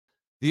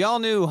The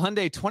all-new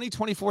Hyundai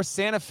 2024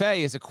 Santa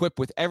Fe is equipped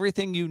with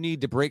everything you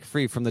need to break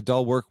free from the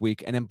dull work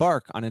week and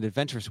embark on an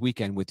adventurous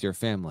weekend with your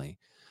family.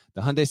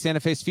 The Hyundai Santa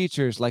Fe's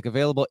features like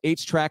available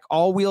H-Track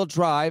all-wheel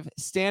drive,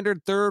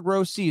 standard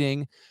third-row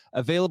seating,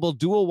 available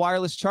dual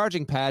wireless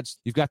charging pads.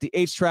 You've got the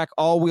H-Track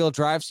all-wheel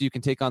drive so you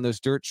can take on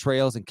those dirt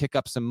trails and kick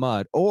up some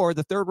mud. Or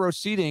the third-row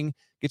seating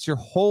gets your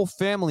whole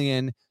family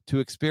in to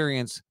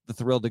experience the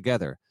thrill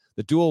together.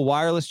 The dual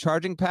wireless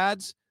charging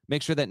pads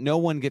make sure that no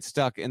one gets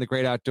stuck in the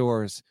great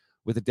outdoors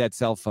with a dead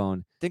cell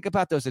phone. Think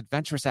about those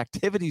adventurous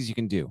activities you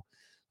can do.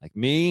 Like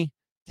me,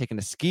 taking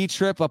a ski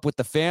trip up with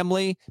the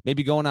family,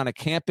 maybe going on a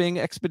camping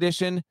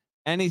expedition,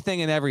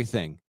 anything and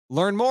everything.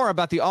 Learn more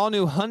about the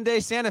all-new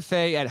Hyundai Santa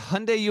Fe at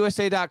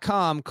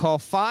HyundaiUSA.com. Call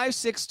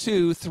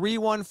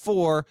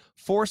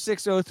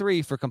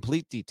 562-314-4603 for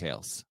complete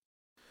details.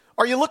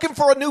 Are you looking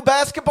for a new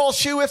basketball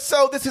shoe? If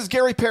so, this is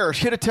Gary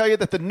Parrish here to tell you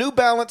that the New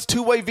Balance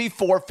 2-Way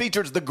V4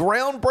 features the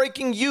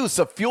groundbreaking use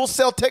of fuel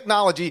cell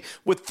technology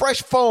with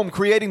fresh foam,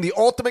 creating the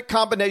ultimate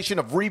combination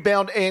of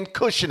rebound and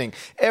cushioning.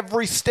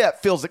 Every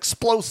step feels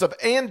explosive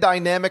and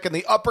dynamic, and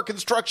the upper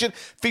construction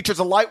features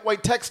a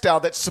lightweight textile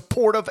that's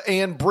supportive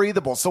and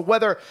breathable. So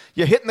whether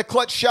you're hitting the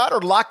clutch shot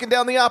or locking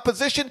down the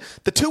opposition,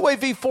 the 2-Way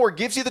V4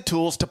 gives you the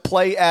tools to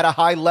play at a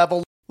high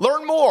level.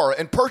 Learn more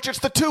and purchase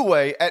the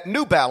 2-Way at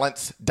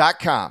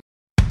newbalance.com.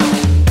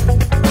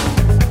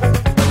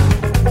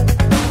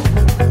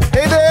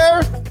 Hey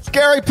there, it's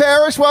Gary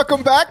Parrish.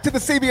 Welcome back to the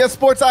CBS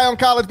Sports Eye on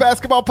College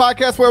Basketball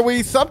Podcast, where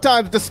we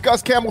sometimes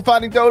discuss camel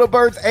fighting dodo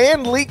birds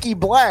and leaky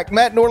black.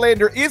 Matt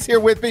Norlander is here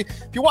with me.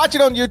 If you're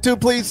watching on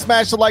YouTube, please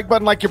smash the like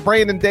button like you're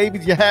Brandon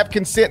Davies. You have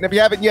consent. And if you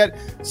haven't yet,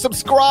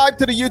 subscribe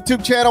to the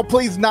YouTube channel.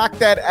 Please knock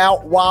that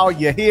out while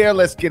you're here.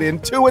 Let's get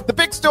into it. The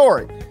big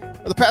story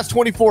of the past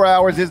 24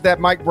 hours is that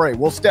Mike Brey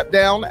will step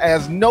down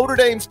as Notre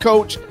Dame's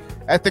coach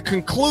at the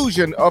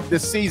conclusion of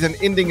this season,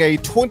 ending a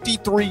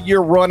 23-year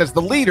run as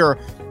the leader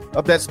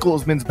of that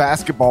school's men's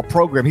basketball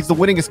program. He's the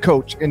winningest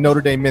coach in Notre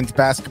Dame men's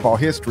basketball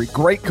history.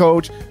 Great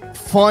coach,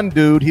 fun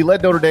dude. He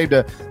led Notre Dame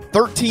to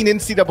 13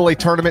 NCAA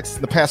tournaments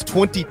in the past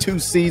 22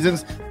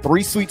 seasons,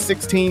 3 Sweet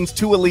 16s,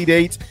 2 Elite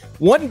 8s,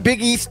 1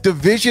 Big East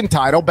division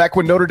title back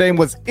when Notre Dame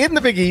was in the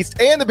Big East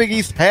and the Big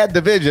East had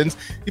divisions.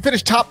 He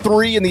finished top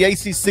 3 in the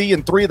ACC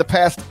in 3 of the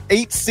past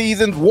 8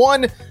 seasons,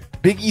 1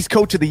 Big East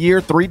Coach of the Year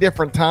 3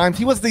 different times.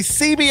 He was the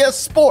CBS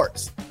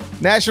Sports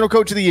National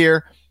Coach of the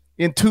Year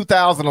in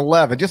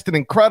 2011. Just an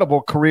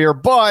incredible career,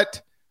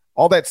 but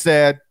all that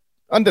said,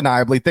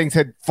 undeniably, things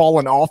had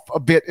fallen off a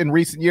bit in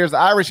recent years. The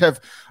Irish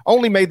have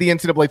only made the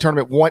NCAA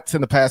tournament once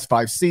in the past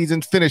 5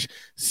 seasons, finished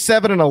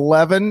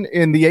 7-11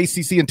 in the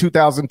ACC in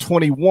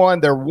 2021.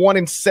 They're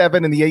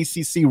 1-7 in the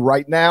ACC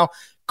right now.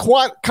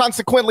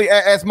 Consequently,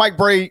 as Mike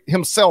Brey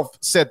himself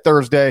said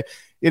Thursday,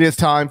 it is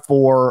time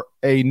for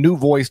a new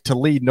voice to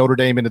lead Notre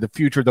Dame into the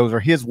future. Those are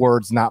his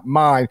words, not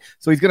mine.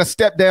 So he's going to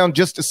step down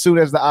just as soon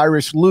as the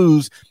Irish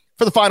lose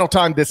for the final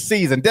time this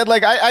season.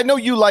 Deadleg, I know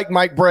you like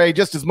Mike Brey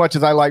just as much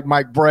as I like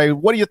Mike Brey.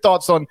 What are your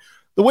thoughts on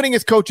the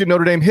winningest coach in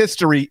Notre Dame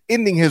history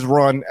ending his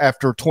run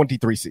after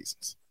 23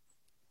 seasons?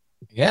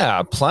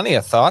 Yeah, plenty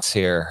of thoughts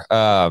here.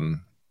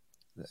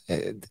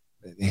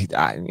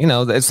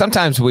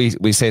 Sometimes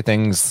we say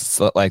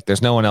things like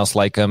there's no one else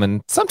like him,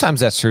 and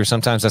sometimes that's true,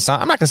 sometimes that's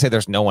not. I'm not going to say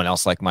there's no one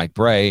else like Mike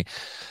Brey,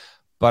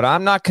 but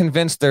I'm not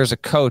convinced there's a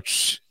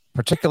coach,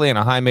 particularly in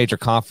a high major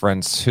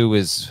conference, who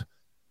is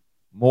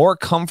more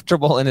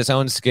comfortable in his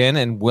own skin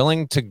and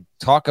willing to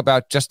talk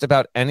about just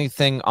about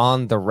anything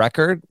on the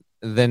record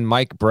than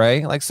Mike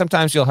Brey. Like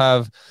sometimes you'll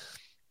have,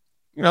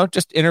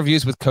 just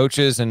interviews with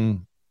coaches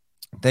and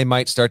they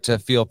might start to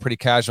feel pretty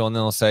casual and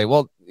then they'll say,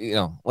 well,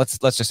 let's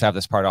just have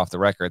this part off the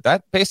record.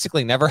 That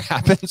basically never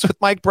happens with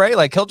Mike Brey.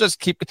 Like he'll just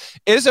keep.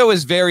 Izzo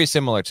is very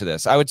similar to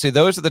this. I would say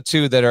those are the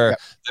two that are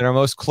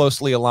most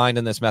closely aligned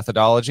in this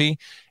methodology.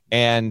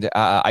 And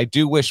I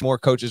do wish more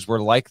coaches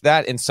were like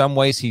that. In some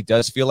ways, he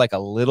does feel like a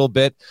little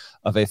bit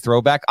of a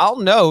throwback. I'll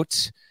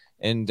note,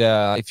 and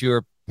if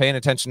you're paying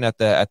attention at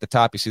the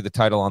top, you see the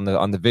title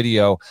on the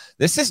video.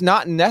 This is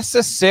not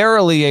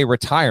necessarily a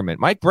retirement.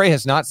 Mike Brey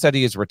has not said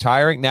he is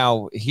retiring.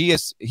 Now he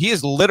is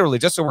literally,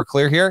 just so we're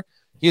clear here,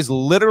 he is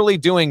literally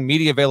doing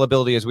media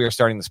availability as we are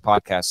starting this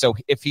podcast. So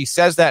if he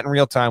says that in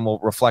real time, we'll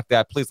reflect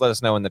that. Please let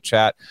us know in the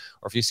chat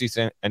or if you see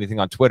anything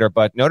on Twitter.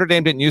 But Notre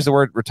Dame didn't use the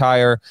word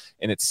retire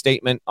in its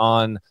statement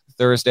on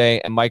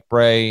Thursday, and Mike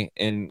Brey,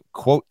 in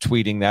quote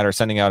tweeting that or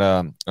sending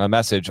out a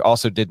message,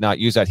 also did not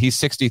use that. He's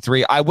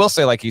 63. I will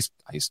say, like he's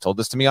told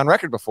this to me on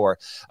record before.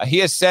 He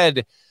has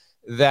said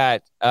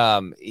that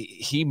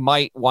he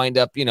might wind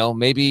up,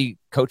 maybe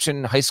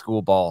coaching high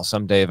school ball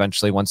someday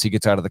eventually once he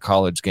gets out of the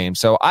college game.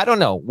 So I don't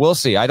know. We'll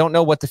see. I don't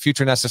know what the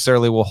future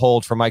necessarily will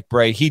hold for Mike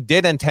Brey. He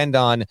did intend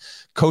on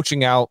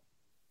coaching out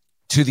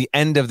to the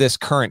end of this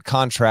current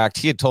contract.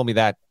 He had told me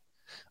that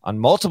on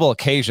multiple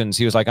occasions.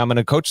 He was like, I'm going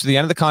to coach to the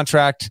end of the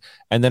contract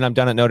and then I'm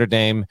done at Notre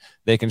Dame.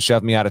 They can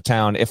shove me out of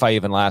town if I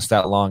even last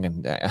that long.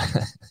 And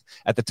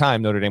at the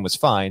time, Notre Dame was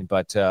fine.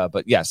 But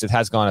yes, it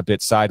has gone a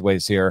bit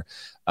sideways here.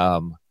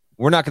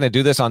 we're not going to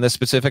do this on this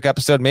specific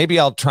episode. Maybe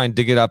I'll try and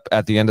dig it up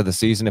at the end of the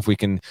season if we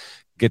can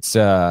get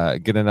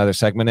another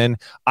segment in.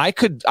 I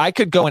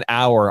could go an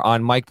hour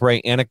on Mike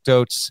Brey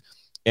anecdotes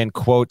and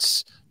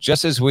quotes.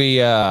 Just as we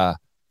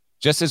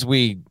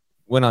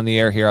went on the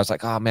air here, I was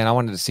like, oh man, I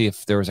wanted to see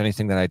if there was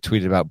anything that I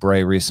tweeted about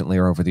Brey recently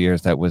or over the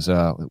years that was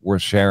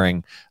worth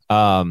sharing.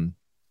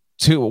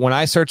 When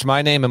I searched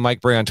my name and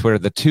Mike Brey on Twitter,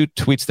 the two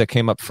tweets that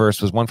came up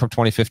first was one from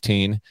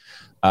 2015.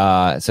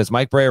 It says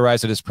Mike Brey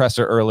arrives at his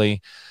presser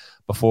early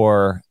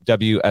before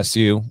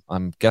WSU.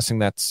 I'm guessing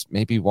that's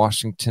maybe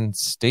Washington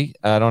State.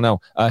 I don't know.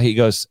 He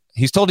goes,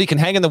 he's told he can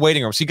hang in the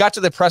waiting room. So he got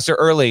to the presser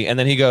early, and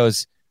then he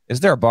goes,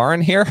 is there a bar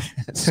in here?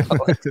 And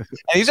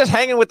he's just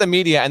hanging with the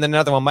media. And then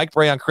another one, Mike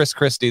Brey on Chris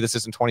Christie. This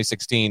is in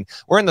 2016.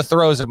 We're in the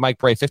throes of Mike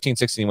Brey,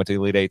 15-16, went to the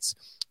Elite Eights.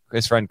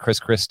 His friend Chris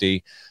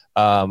Christie.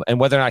 And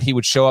whether or not he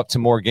would show up to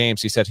more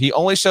games. He said he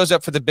only shows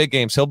up for the big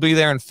games. He'll be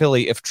there in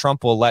Philly if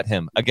Trump will let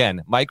him.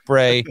 Again, Mike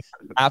Brey,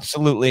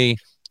 absolutely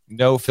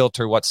no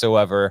filter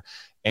whatsoever.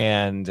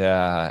 And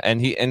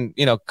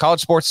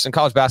college sports and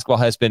college basketball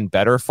has been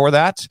better for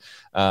that.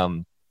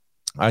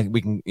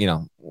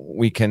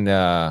 We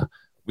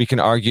can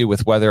argue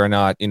with whether or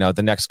not,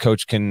 the next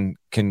coach can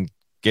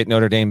get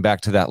Notre Dame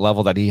back to that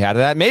level that he had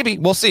at. Maybe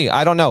we'll see.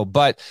 I don't know,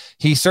 but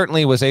he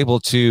certainly was able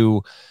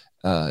to,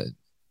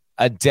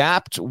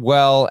 adapt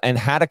well and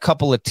had a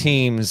couple of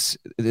teams,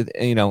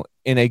 in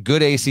a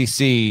good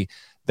ACC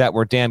that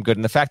were damn good.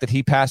 And the fact that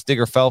he passed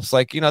Digger Phelps,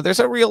 there's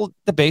a real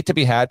debate to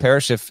be had,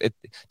 Parrish.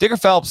 Digger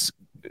Phelps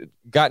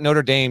got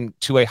Notre Dame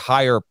to a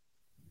higher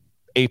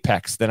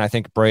apex than I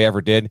think Brey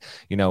ever did,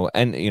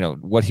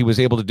 what he was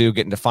able to do,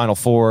 get into Final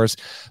Fours.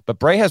 But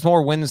Brey has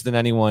more wins than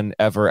anyone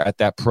ever at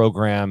that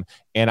program.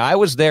 And I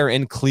was there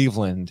in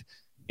Cleveland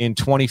in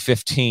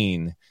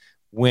 2015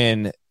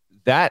 when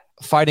that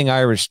Fighting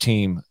Irish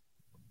team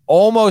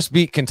almost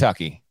beat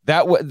Kentucky.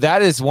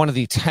 That is one of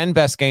the 10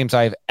 best games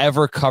I've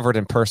ever covered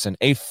in person.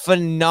 A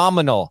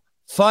phenomenal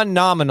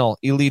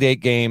Elite Eight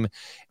game.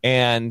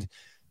 And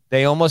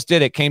they almost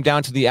did it. Came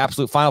down to the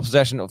absolute final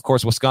possession. Of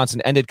course,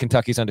 Wisconsin ended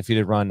Kentucky's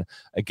undefeated run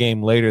a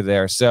game later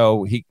there.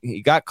 So he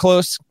got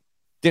close,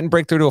 didn't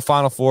break through to a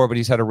Final Four, but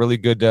he's had a really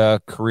good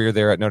career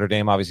there at Notre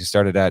Dame. Obviously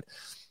started at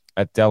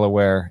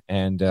Delaware.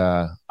 And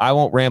I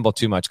won't ramble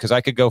too much because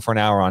I could go for an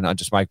hour on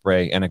just Mike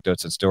Brey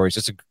anecdotes and stories.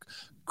 Just a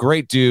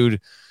great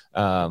dude.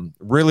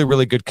 Really,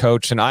 really good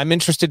coach. And I'm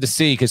interested to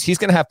see, because he's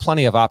going to have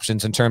plenty of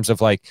options in terms of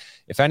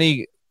if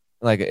any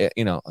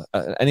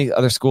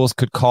other schools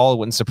could call, it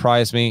wouldn't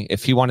surprise me.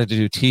 If he wanted to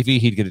do TV,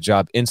 he'd get a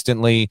job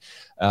instantly.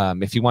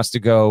 If he wants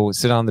to go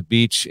sit on the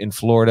beach in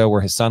Florida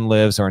where his son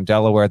lives or in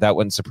Delaware, that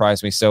wouldn't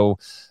surprise me. So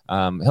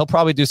he'll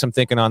probably do some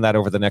thinking on that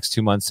over the next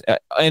 2 months.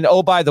 And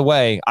oh, by the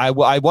way, I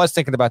was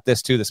thinking about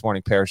this too this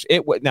morning, Parrish.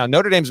 Now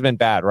Notre Dame's been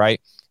bad,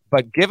 right?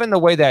 But given the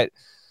way that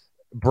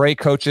Brey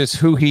coaches,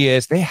 who he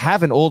is, they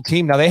have an old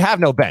team now. They have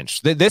no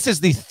bench. This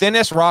is the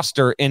thinnest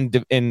roster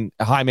in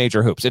high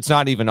major hoops. It's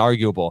not even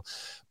arguable.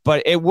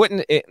 But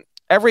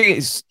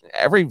every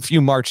few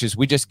marches,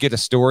 we just get a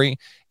story.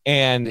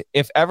 And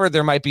if ever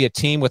there might be a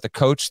team with a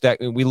coach that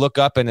we look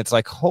up and it's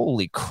like,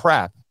 holy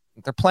crap,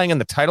 they're playing in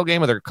the title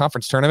game of their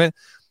conference tournament,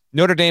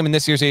 Notre Dame in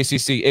this year's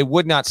ACC, it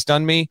would not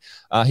stun me.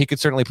 He could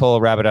certainly pull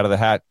a rabbit out of the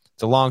hat.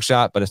 It's a long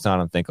shot, but it's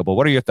not unthinkable.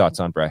 What are your thoughts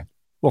on Brey?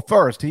 Well,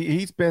 first,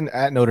 he's been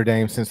at Notre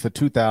Dame since the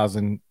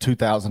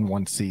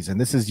 2000-2001 season.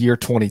 This is year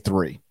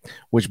 23,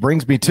 which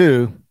brings me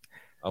to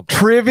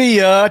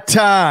trivia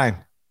time.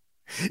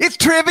 It's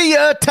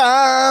trivia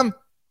time.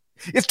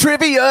 It's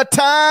trivia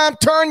time.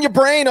 Turn your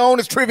brain on.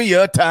 It's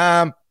trivia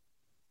time.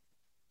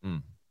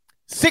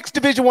 6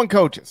 Division I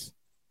coaches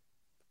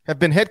have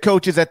been head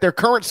coaches at their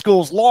current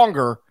schools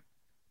longer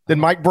than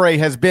Mike Brey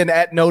has been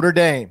at Notre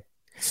Dame.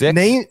 6?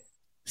 Name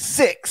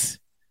 6.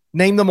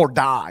 Name them or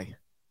die.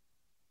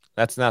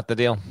 That's not the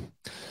deal.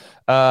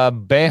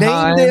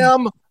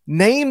 Boeheim.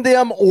 Name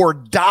them or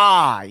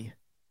die.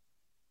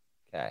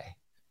 Okay.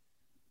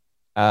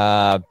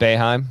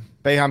 Boeheim.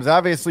 Boeheim's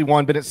obviously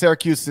one, been at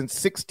Syracuse since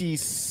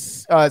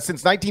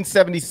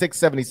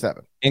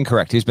 1976-77.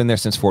 Incorrect. He's been there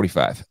since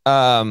 45.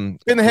 Been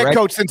the head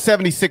coach since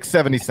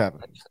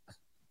 76-77.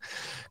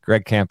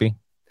 Greg Campy.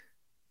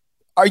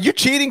 Are you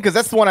cheating? Because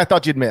that's the one I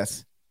thought you'd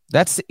miss.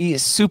 That's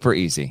super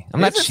easy. I'm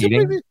not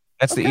cheating.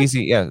 That's the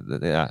easy. Yeah.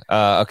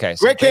 Okay.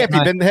 So Greg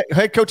Campy, been the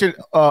head coach at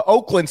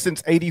Oakland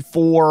since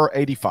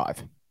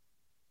 84-85.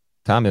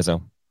 Tom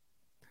Izzo.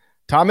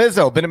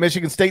 Been at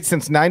Michigan State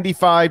since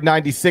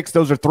 95-96.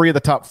 Those are 3 of the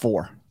top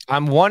 4.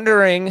 I'm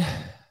wondering,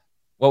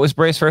 what was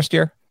Brey's first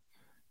year?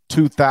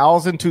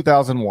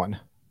 2000-2001.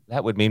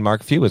 That would mean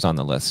Mark Few was on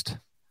the list.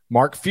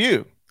 Mark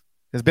Few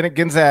has been at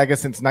Gonzaga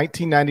since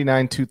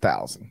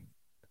 1999-2000.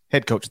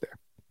 Head coach there.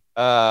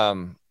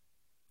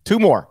 2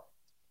 more.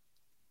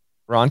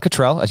 Ron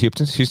Cottrell at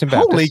Houston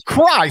Baptist. Holy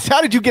Christ.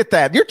 How did you get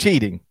that? You're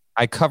cheating.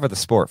 I cover the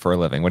sport for a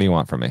living. What do you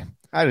want from me?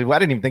 I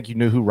didn't even think you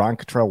knew who Ron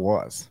Cottrell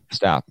was.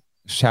 Stop.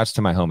 Shouts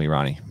to my homie,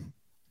 Ronnie.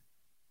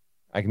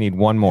 I need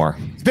one more.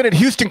 He's been at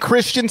Houston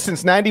Christian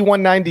since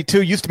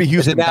 91-92. Used to be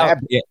Houston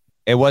Baptist.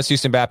 It was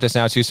Houston Baptist.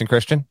 Now it's Houston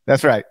Christian.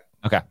 That's right.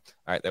 Okay. All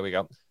All right, there we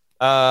go.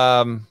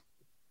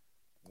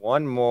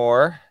 One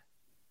more.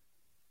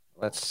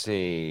 Let's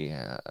see.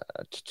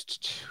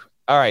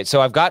 All right,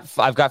 so I've got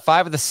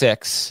 5 of the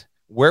 6.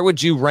 Where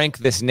would you rank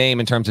this name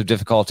in terms of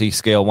difficulty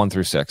scale 1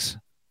 through 6?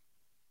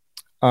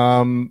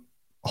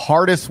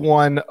 Hardest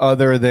one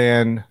other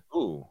than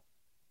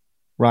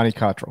Ronnie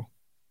Cottrell.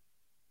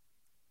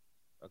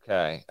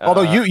 Okay.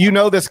 Although you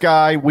know this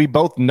guy, we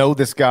both know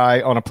this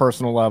guy on a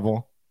personal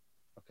level.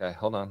 Okay,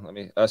 hold on. Let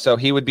me. So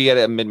he would be at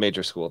a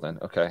mid-major school then.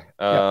 Okay.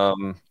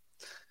 Yep.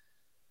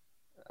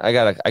 I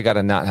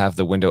gotta not have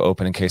the window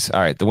open in case. All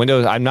right, the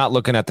window. I'm not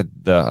looking at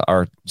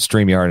our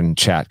StreamYard and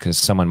chat because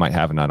someone might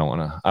have, and I don't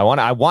want to.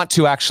 I want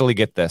to actually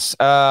get this.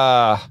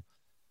 Has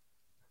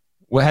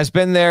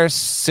been there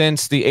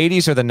since the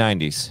 80s or the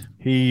 90s?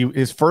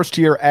 His first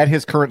year at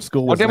his current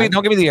school was. Don't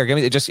give me the year. Give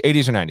me just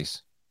 80s or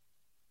 90s.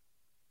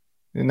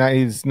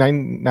 He's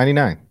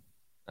 99.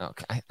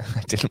 Okay, I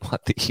didn't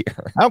want the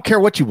year. I don't care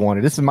what you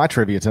wanted. This is my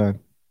trivia time.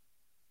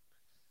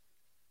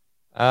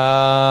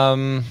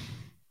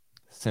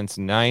 Since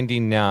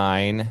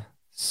 99,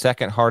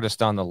 second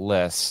hardest on the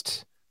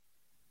list.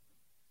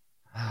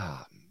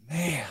 Oh,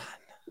 man.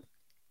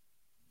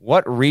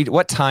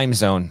 What time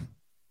zone?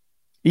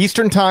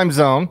 Eastern time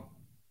zone.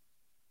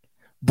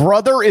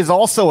 Brother is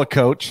also a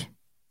coach.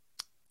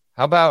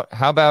 How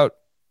about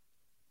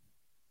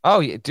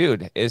Oh, yeah,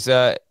 dude, is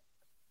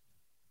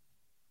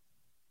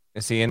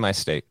he in my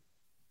state?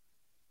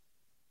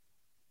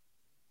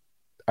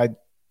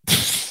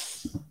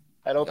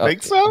 I don't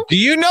think so. Do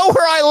you know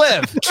where I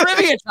live?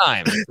 Trivia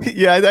time.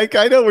 Yeah,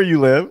 I know where you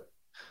live.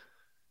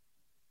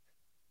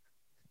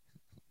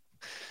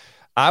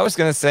 I was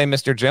going to say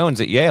Mr.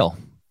 Jones at Yale.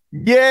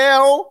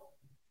 Yale.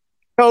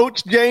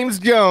 Coach James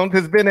Jones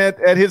has been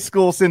at his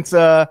school since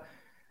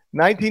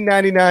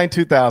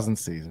 1999-2000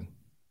 season.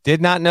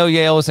 Did not know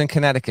Yale was in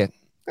Connecticut.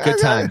 Good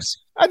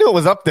times. I knew it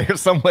was up there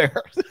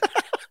somewhere.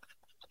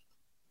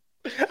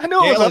 I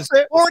knew Yale it was up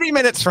there. 40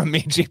 minutes from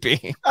me,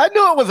 GP. I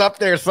knew it was up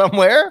there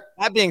somewhere.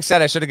 That being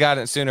said, I should have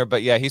gotten it sooner,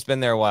 but yeah, he's been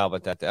there a while.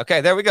 But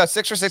okay, there we go.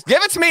 6 for 6.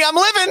 Give it to me. I'm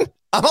living.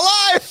 I'm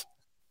alive.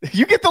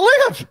 You get to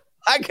live.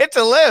 I get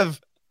to live.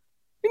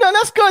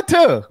 That's good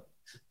too.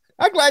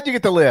 I'm glad you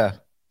get to live.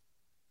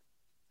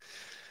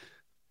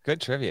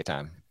 Good trivia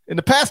time. In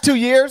the past 2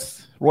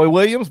 years, Roy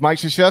Williams, Mike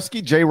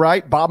Krzyzewski, Jay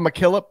Wright, Bob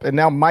McKillop, and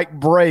now Mike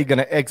Brey going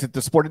to exit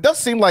the sport. It does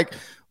seem like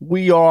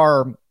we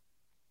are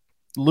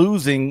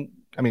losing.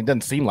 I mean, it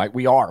doesn't seem like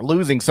we are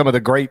losing some of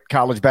the great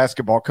college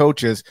basketball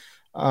coaches.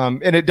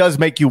 And it does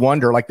make you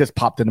wonder, like this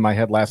popped into my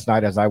head last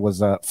night as I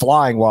was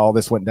flying while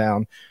this went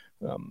down.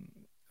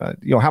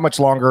 How much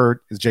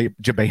longer is Jay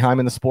Boeheim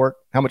in the sport?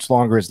 How much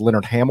longer is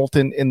Leonard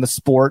Hamilton in the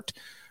sport?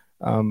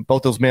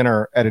 Both those men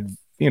are at,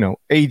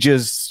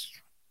 ages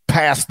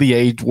past the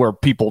age where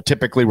people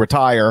typically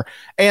retire,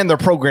 and their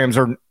programs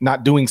are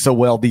not doing so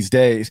well these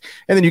days.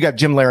 And then you got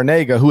Jim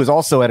Larinaga, who is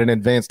also at an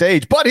advanced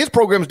age, but his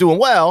program's doing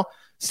well.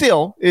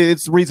 Still,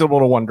 it's reasonable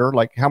to wonder,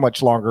 like, how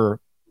much longer.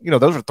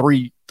 Those are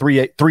three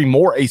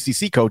more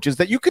ACC coaches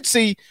that you could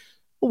see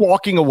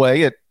walking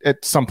away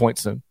at some point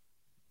soon.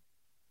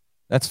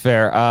 That's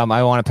fair.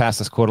 I want to pass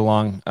this quote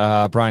along.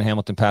 Brian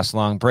Hamilton passed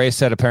along. Brey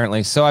said,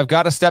 apparently, so I've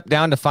got to step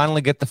down to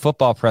finally get the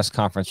football press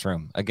conference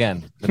room.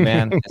 Again, the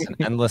man is an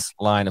endless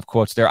line of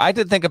quotes there. I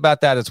did think about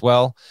that as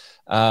well.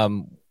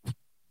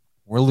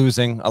 We're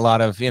losing a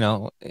lot of,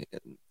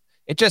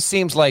 it just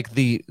seems like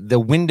the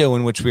window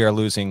in which we are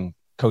losing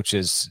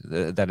coaches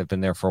that have been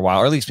there for a while,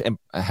 or at least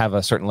have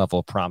a certain level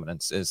of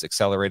prominence, is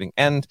accelerating.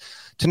 And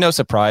to no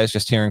surprise,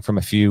 just hearing from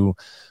a few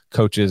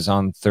coaches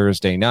on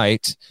Thursday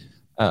night,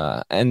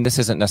 and this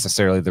isn't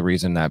necessarily the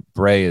reason that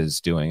Brey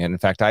is doing it. In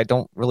fact, I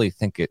don't really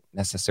think it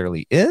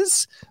necessarily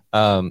is.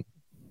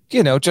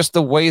 Just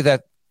the way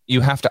that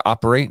you have to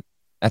operate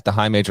at the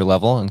high major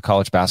level in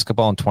college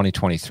basketball in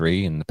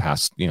 2023 in the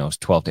past,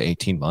 12 to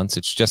 18 months.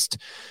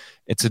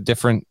 It's a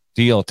different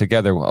deal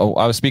together. Oh,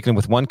 I was speaking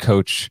with one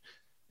coach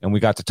and we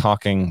got to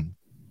talking,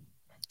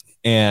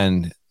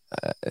 and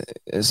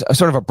it's a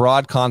sort of a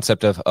broad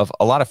concept of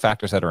a lot of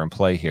factors that are in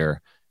play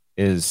here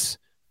is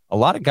a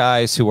lot of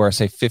guys who are,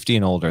 say, 50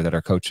 and older that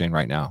are coaching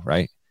right now,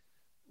 right?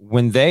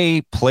 When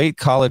they played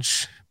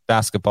college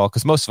basketball,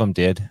 because most of them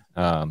did,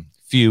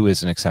 few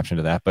is an exception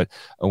to that, but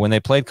when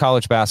they played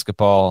college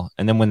basketball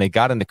and then when they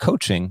got into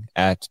coaching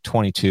at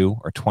 22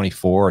 or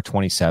 24 or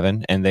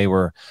 27, and they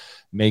were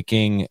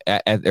making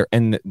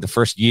in the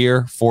first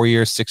year, 4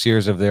 years, 6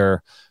 years of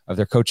their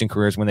coaching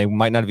careers, when they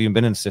might not have even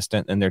been an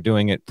assistant, and they're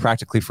doing it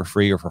practically for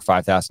free or for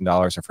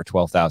 $5,000 or for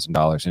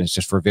 $12,000. And it's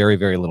just for very,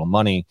 very little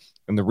money.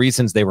 And the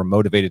reasons they were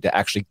motivated to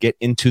actually get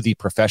into the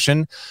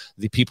profession,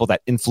 the people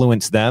that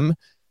influence them,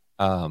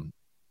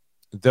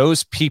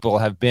 those people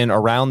have been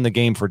around the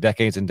game for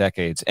decades and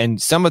decades.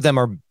 And some of them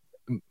are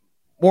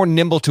more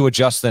nimble to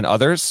adjust than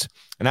others.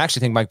 And I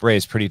actually think Mike Brey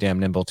is pretty damn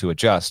nimble to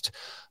adjust.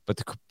 But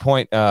the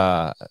point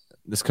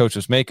this coach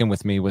was making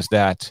with me was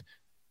that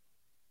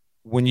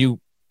when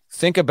you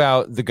think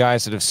about the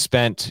guys that have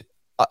spent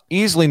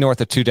easily north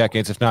of 2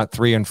 decades, if not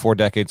 3 and 4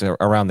 decades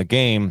around the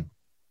game,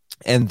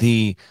 and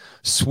the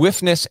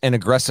swiftness and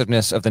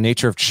aggressiveness of the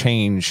nature of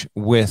change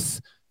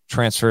with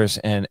transfers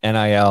and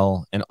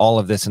NIL and all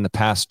of this in the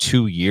past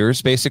 2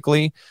 years,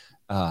 basically.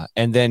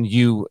 And then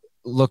you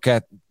look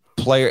at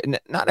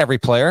not every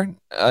player,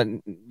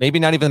 maybe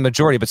not even the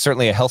majority, but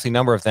certainly a healthy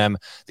number of them,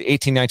 the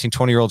 18, 19,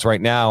 20-year-olds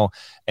right now,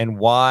 and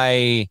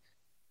why,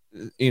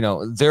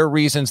 their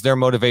reasons, their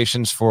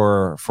motivations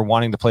for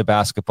wanting to play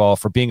basketball,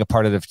 for being a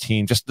part of the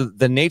team, just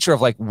the nature of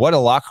like what a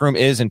locker room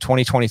is in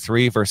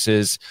 2023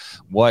 versus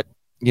what,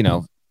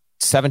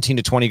 17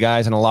 to 20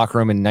 guys in a locker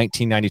room in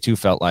 1992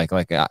 felt like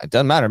it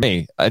doesn't matter to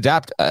me.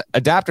 Adapt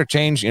or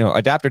change,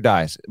 adapt or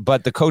dies.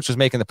 But the coach was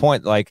making the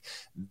point, like,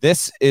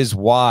 this is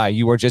why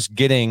you are just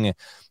getting,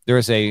 there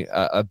is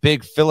a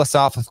big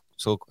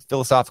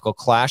philosophical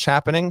clash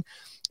happening.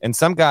 And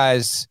some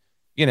guys,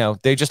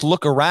 they just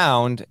look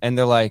around and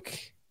they're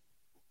like,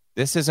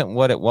 this isn't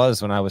what it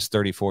was when I was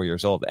 34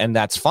 years old. And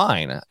that's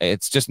fine.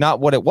 It's just not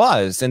what it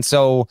was. And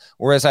so,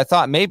 whereas I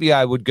thought maybe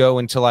I would go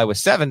until I was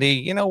 70,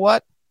 you know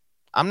what?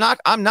 I'm not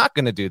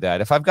going to do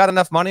that. If I've got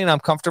enough money and I'm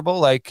comfortable,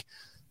 like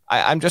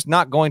I'm just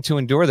not going to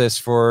endure this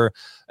for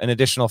an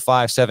additional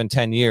 5, 7,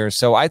 10 years.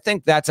 So I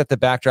think that's at the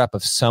backdrop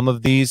of some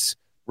of these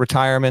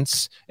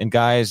retirements and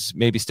guys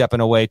maybe stepping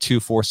away 2,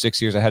 4,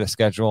 6 years ahead of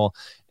schedule.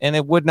 And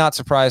it would not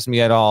surprise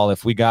me at all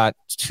if we got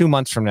 2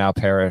 months from now,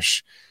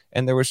 Parrish,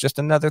 and there was just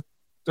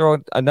throw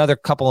another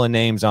couple of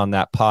names on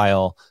that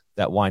pile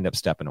that wind up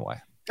stepping away.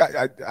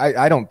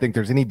 I don't think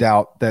there's any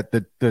doubt that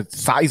the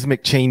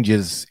seismic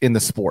changes in the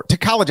sport, to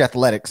college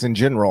athletics in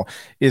general,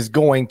 is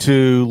going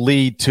to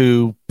lead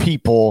to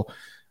people,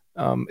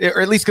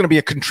 or at least going to be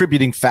a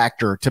contributing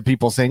factor to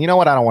people saying, you know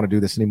what, I don't want to do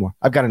this anymore.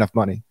 I've got enough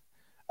money.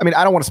 I mean,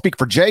 I don't want to speak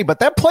for Jay, but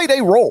that played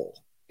a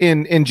role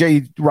in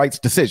Jay Wright's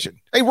decision.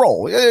 A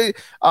role.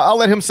 I'll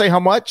let him say how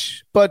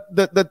much, but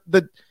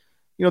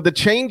the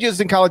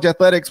changes in college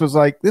athletics was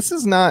like, this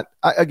is not,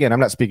 again, I'm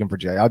not speaking for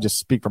Jay. I'll just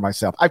speak for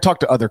myself. I've talked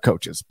to other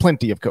coaches,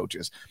 plenty of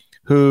coaches,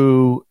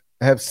 who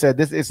have said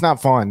this, it's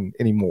not fun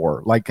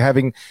anymore. Like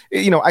having,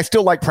 I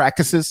still like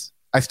practices.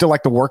 I still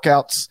like the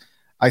workouts.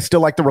 I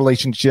still like the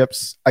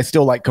relationships. I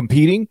still like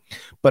competing,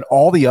 but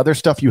all the other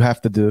stuff you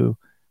have to do,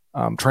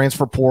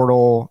 transfer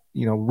portal,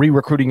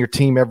 re-recruiting your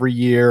team every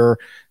year,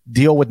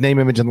 deal with name,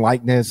 image, and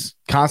likeness,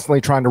 constantly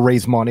trying to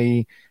raise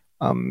money,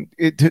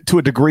 to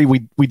a degree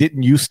we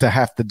didn't used to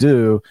have to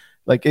do.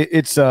 Like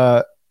it's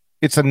a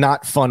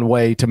not fun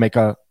way to make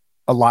a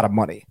lot of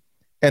money.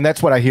 And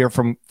that's what I hear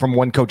from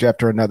one coach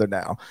after another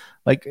now.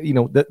 Like,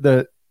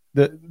 the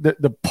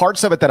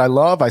parts of it that I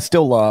love, I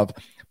still love,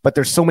 but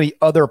there's so many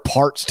other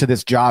parts to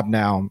this job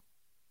now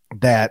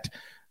that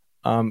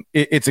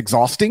it's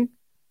exhausting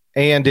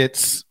and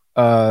it's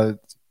not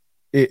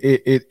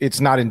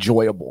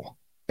enjoyable.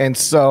 And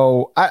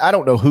so I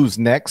don't know who's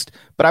next,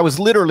 but I was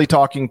literally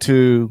talking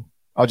to,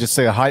 I'll just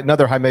say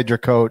another high major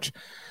coach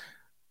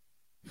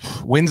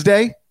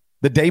Wednesday,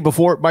 the day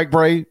before Mike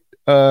Brey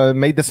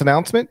made this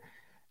announcement.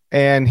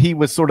 And he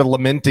was sort of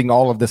lamenting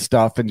all of this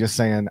stuff and just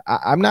saying,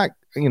 I'm not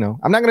going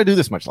to do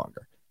this much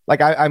longer.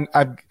 Like I'm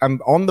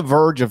on the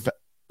verge of,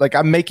 like,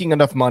 I'm making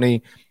enough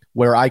money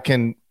where I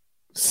can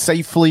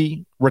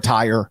safely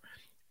retire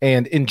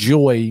and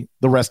enjoy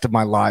the rest of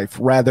my life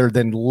rather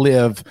than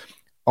live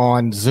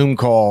on Zoom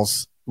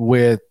calls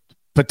with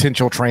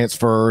potential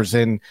transfers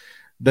and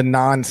the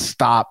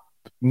nonstop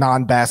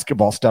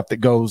non-basketball stuff that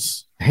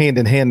goes hand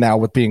in hand now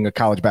with being a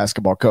college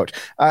basketball coach.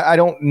 I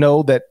don't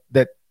know that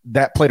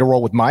played a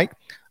role with Mike,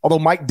 although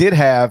Mike did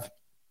have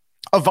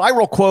a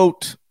viral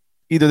quote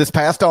either this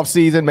past off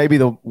season, maybe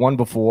the one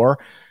before.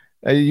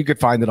 You could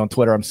find it on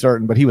Twitter, I'm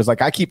certain, but he was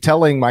like, I keep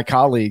telling my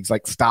colleagues,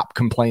 like, stop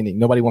complaining.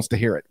 Nobody wants to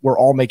hear it. We're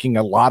all making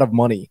a lot of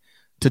money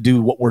to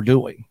do what we're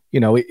doing.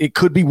 It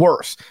could be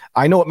worse.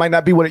 I know it might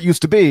not be what it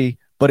used to be,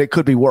 but it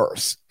could be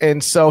worse.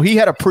 And so he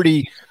had a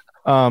pretty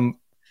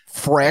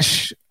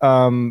fresh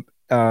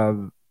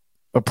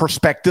a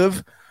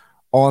perspective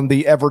on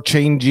the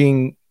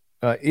ever-changing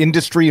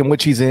industry in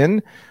which he's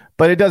in,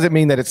 but it doesn't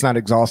mean that it's not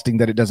exhausting,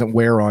 that it doesn't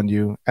wear on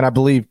you. And I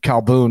believe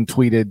Cal Boone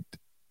tweeted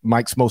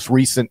Mike's most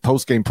recent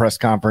post-game press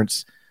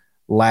conference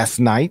last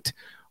night,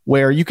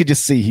 where you could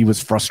just see he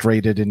was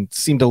frustrated and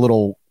seemed a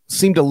little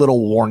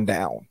worn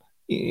down.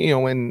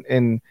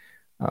 And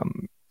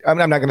I'm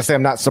not going to say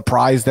I'm not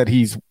surprised that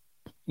he's,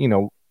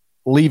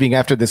 leaving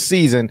after this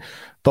season,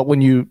 but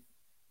when you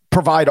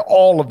provide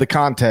all of the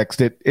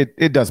context,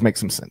 it does make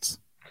some sense.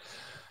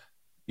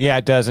 Yeah,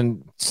 it does.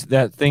 And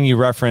that thing you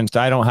referenced,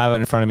 I don't have it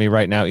in front of me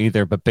right now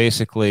either, but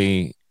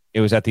basically it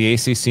was at the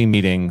ACC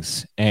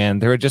meetings,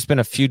 and there had just been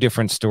a few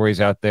different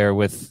stories out there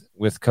with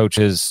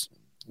coaches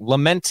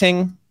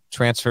lamenting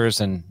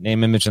transfers and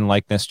name, image, and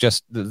likeness.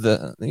 Just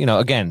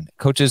again,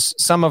 coaches,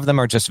 some of them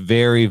are just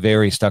very,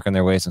 very stuck in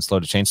their ways and slow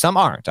to change. Some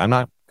aren't. I'm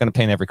not going to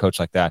paint every coach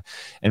like that.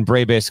 And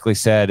Brey basically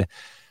said,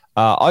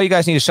 all you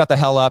guys need to shut the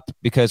hell up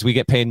because we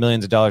get paid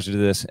millions of dollars to do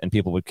this and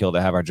people would kill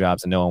to have our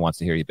jobs and no one wants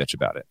to hear you bitch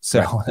about it.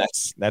 So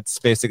that's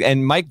basic.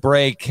 And Mike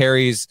Brey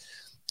carries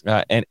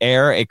an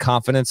air, a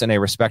confidence, and a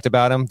respect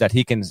about him that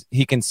he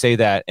can say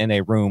that in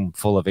a room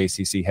full of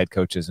ACC head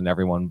coaches, and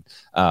everyone,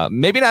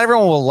 maybe not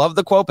everyone will love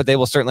the quote, but they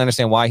will certainly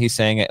understand why he's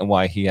saying it and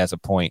why he has a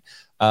point.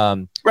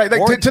 Right.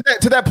 Like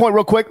to that point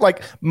real quick,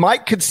 like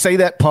Mike could say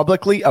that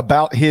publicly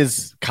about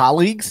his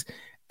colleagues,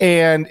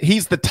 and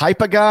he's the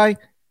type of guy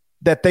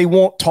that they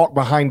won't talk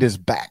behind his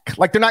back.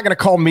 Like they're not going to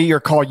call me or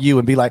call you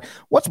and be like,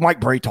 what's Mike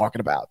Brey talking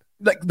about?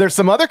 Like there's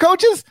some other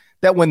coaches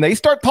that when they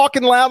start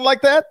talking loud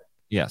like that,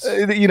 yes,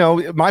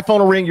 my phone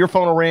will ring, your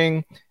phone will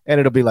ring, and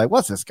it'll be like,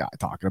 what's this guy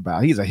talking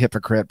about? He's a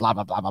hypocrite, blah,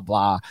 blah, blah, blah,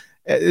 blah.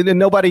 And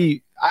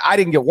nobody, I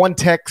didn't get one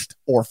text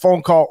or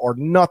phone call or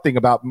nothing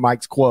about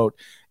Mike's quote.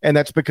 And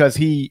that's because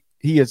he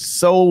is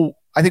so,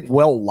 I think,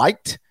 well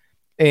liked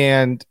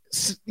and,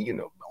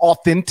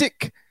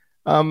 authentic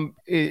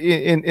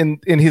in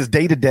his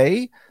day to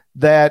day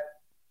that,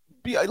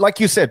 like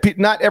you said, maybe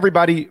not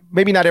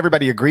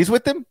everybody agrees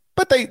with him,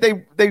 but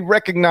they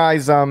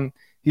recognize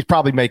he's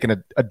probably making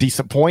a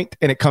decent point,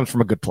 and it comes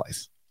from a good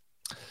place.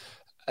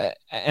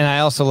 And I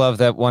also love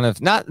that one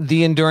of not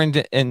the enduring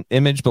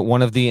image, but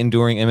one of the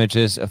enduring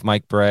images of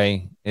Mike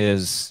Brey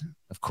is,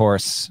 of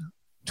course,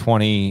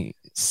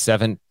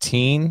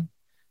 2017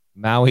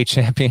 Maui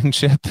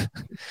championship.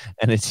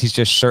 And he's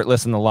just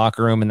shirtless in the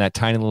locker room in that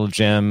tiny little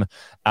gym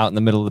out in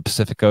the middle of the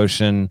Pacific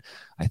Ocean,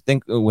 I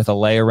think with a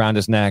lei around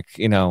his neck,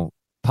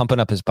 pumping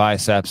up his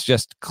biceps,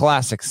 just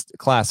classic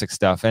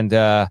stuff. And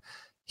I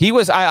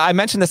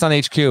mentioned this on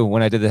HQ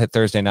when I did the hit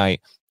Thursday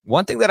night.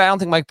 One thing that I don't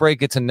think Mike Brey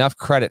gets enough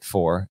credit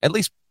for, at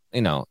least,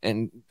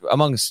 and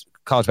amongst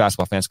college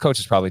basketball fans,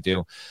 coaches probably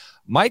do.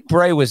 Mike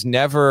Brey was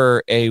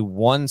never a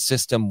one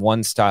system,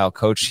 one style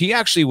coach. He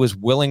actually was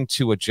willing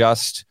to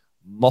adjust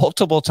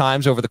multiple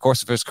times over the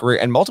course of his career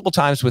and multiple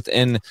times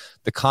within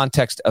the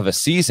context of a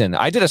season.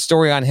 I did a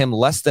story on him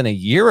less than a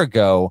year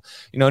ago.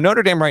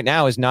 Notre Dame right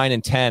now is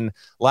 9-10.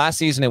 Last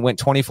season, it went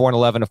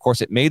 24-11. Of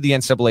course, it made the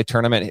NCAA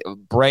tournament.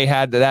 Brey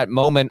had that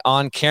moment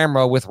on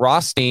camera with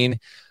Rothstein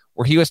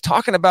where he was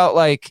talking about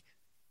like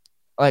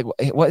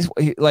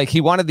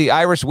he wanted the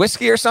Irish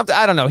whiskey or something.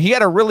 I don't know. He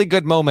had a really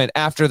good moment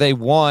after they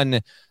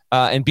won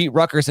and beat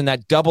Rutgers in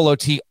that double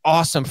OT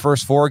awesome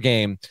first four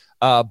game.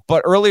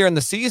 But earlier in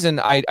the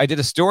season, I did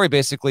a story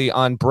basically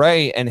on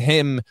Brey and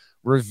him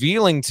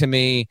revealing to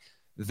me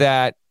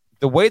that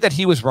the way that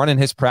he was running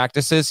his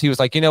practices, he was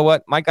like, you know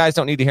what? My guys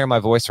don't need to hear my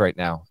voice right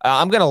now.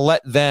 I'm going to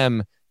let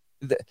them.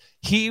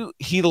 He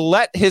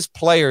let his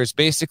players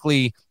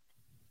basically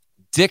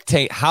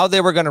dictate how they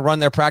were going to run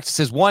their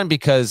practices. One,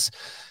 because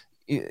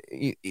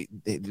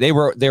they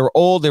were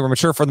old, they were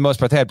mature for the most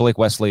part. They had Blake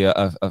Wesley,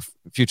 a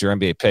future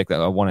NBA pick,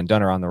 a one and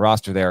doneer on the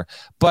roster there.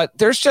 But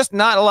there's just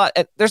not a lot.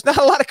 There's not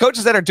a lot of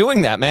coaches that are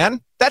doing that,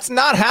 man. That's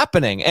not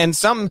happening. And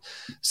some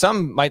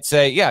might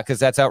say, yeah, because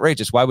that's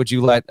outrageous. Why would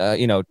you let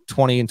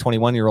 20 and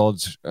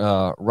 21-year-olds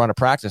run a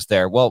practice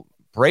there? Well,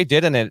 Brey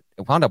did, and it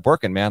wound up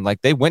working, man.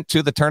 Like they went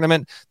to the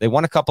tournament, they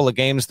won a couple of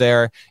games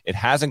there. It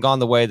hasn't gone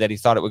the way that he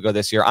thought it would go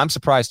this year. I'm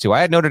surprised too. I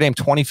had Notre Dame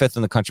 25th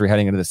in the country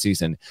heading into the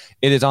season.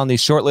 It is on the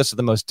short list of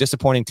the most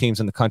disappointing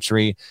teams in the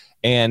country.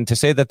 And to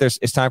say that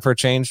it's time for a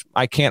change,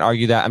 I can't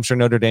argue that. I'm sure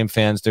Notre Dame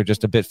fans, they're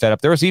just a bit fed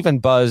up. There was even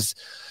buzz,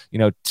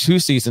 2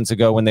 seasons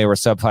ago when they were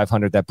sub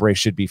 500 that Brey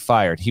should be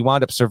fired. He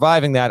wound up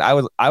surviving that. I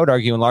would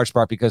argue in large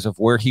part because of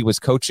where he was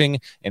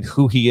coaching and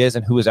who he is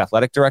and who his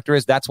athletic director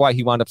is. That's why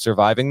he wound up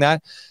surviving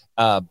that.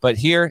 But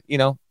here,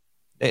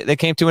 they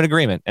came to an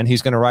agreement, and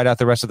he's going to ride out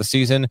the rest of the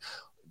season.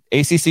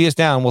 ACC is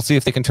down. We'll see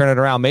if they can turn it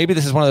around. Maybe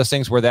this is one of those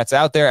things where that's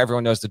out there.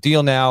 Everyone knows the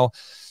deal now.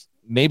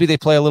 Maybe they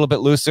play a little bit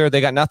looser.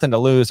 They got nothing to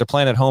lose. They're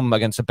playing at home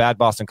against a bad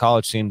Boston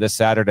College team this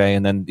Saturday,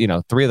 and then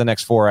 3 of the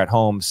next 4 at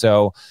home.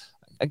 So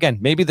again,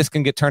 maybe this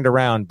can get turned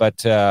around.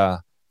 But yeah,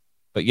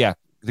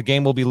 the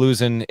game will be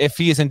losing if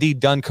he is indeed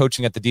done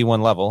coaching at the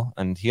D1 level,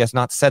 and he has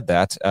not said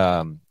that.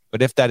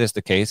 But if that is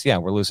the case, yeah,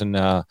 we're losing.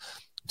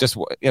 Just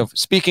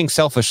speaking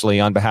selfishly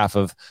on behalf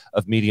of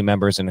media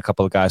members and a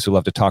couple of guys who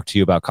love to talk to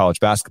you about college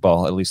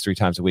basketball at least 3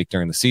 times a week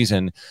during the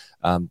season,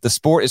 the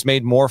sport is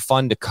made more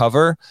fun to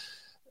cover,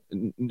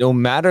 no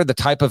matter the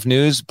type of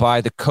news,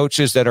 by the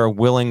coaches that are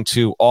willing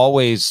to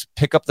always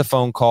pick up the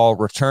phone call,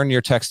 return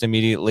your text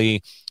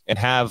immediately, and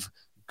have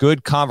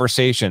good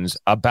conversations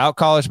about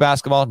college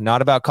basketball,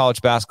 not about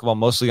college basketball,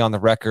 mostly on the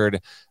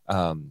record.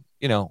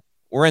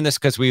 We're in this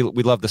because we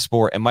love the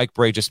sport, and Mike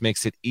Brey just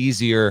makes it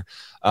easier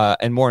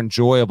and more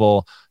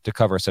enjoyable to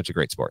cover such a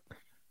great sport.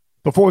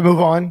 Before we move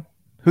on,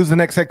 who's the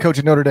next head coach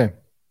at Notre Dame?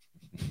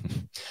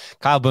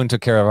 Kyle Boone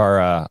took care of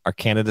our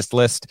candidates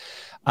list.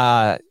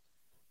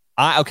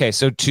 Okay,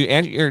 so to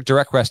answer your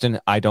direct question,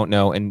 I don't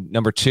know. And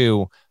number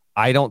 2,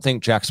 I don't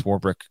think Jack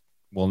Swarbrick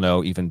will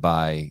know even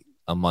by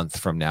a month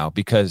from now,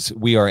 because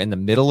we are in the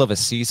middle of a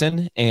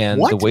season, and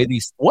we're in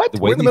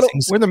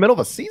the middle of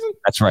a season.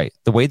 That's right.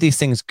 The way these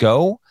things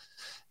go,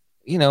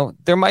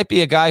 there might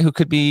be a guy who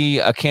could be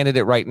a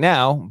candidate right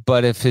now,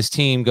 but if his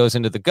team goes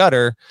into the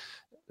gutter,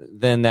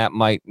 then that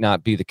might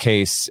not be the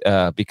case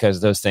because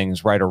those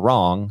things, right or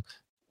wrong,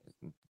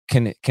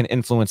 can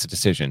influence a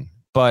decision.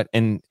 But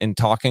in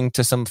talking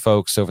to some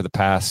folks over the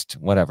past,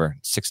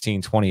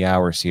 16, 20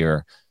 hours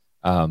here,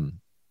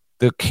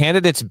 the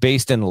candidates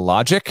based in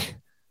logic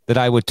that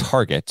I would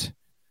target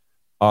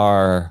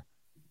are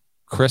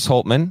Chris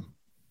Holtmann,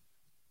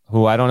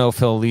 who I don't know if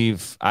he'll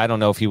leave. I don't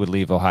know if he would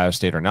leave Ohio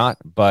State or not,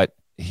 but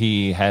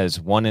he has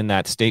won in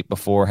that state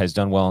before, has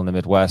done well in the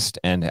Midwest,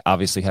 and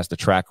obviously has the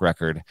track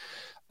record.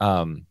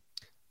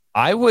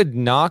 I would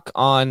knock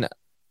on,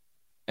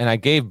 and I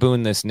gave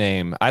Boone this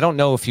name. I don't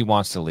know if he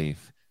wants to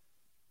leave.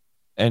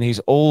 And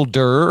he's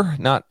older,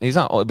 he's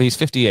not old, but he's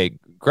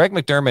 58. Greg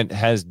McDermott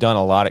has done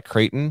a lot at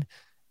Creighton.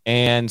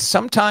 And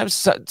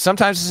sometimes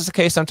this is the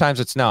case,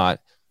 sometimes it's not.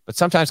 But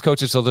sometimes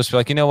coaches will just be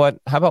like, you know what?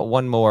 How about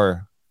one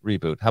more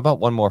reboot? How about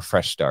one more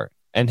fresh start?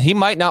 And he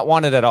might not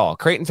want it at all.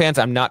 Creighton fans,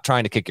 I'm not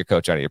trying to kick your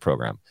coach out of your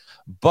program.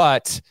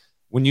 But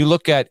when you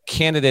look at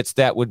candidates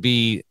that would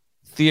be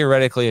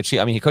theoretically achieve,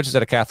 I mean, he coaches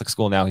at a Catholic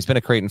school now. He's been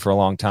at Creighton for a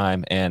long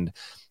time. And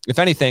if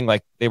anything,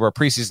 like they were a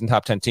preseason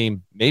top 10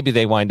 team, maybe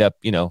they wind up,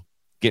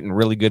 getting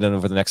really good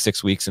over the next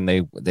 6 weeks and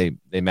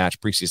they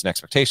match preseason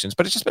expectations.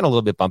 But it's just been a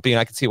little bit bumpy. And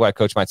I can see why a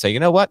coach might say, you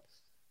know what?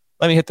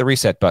 Let me hit the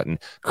reset button.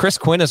 Chris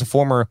Quinn is a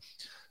former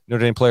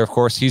Notre Dame player, of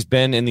course. He's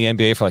been in the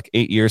NBA for like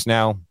 8 years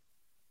now.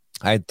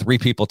 I had 3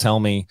 people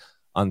tell me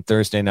on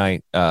Thursday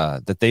night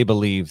that they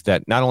believe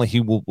that not only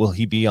will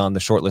he be on the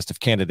short list of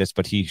candidates,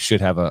 but he should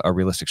have a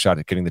realistic shot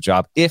at getting the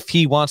job. If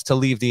he wants to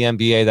leave the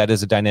NBA, that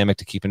is a dynamic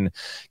to keep in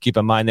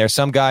mind. There are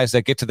some guys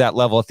that get to that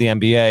level at the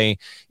NBA,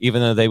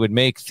 even though they would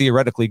make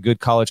theoretically good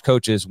college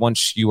coaches,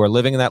 once you are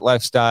living in that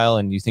lifestyle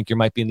and you think you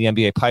might be in the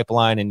NBA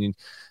pipeline and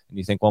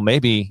you think, well,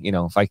 maybe,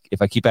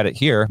 if I keep at it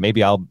here,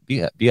 maybe I'll be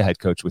a head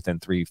coach within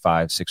 3,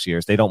 5, 6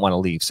 years. They don't want to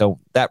leave.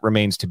 So that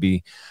remains to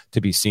be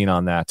seen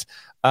on that.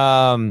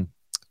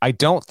 I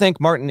don't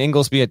think Martin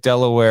Inglesby at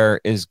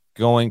Delaware is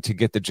going to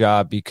get the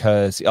job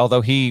because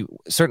although he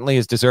certainly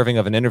is deserving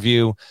of an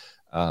interview,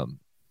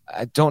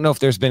 I don't know if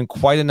there's been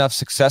quite enough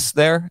success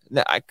there.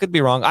 I could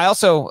be wrong. I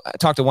also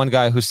talked to one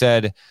guy who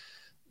said,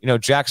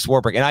 Jack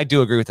Swarbrick, and I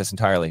do agree with this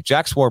entirely.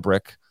 Jack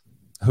Swarbrick,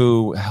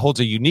 who holds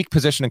a unique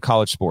position in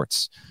college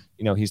sports.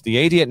 He's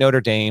the AD at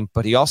Notre Dame,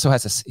 but he also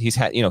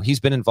he's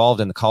been involved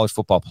in the college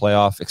football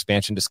playoff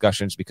expansion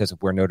discussions because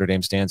of where Notre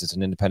Dame stands as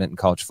an independent in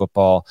college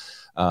football.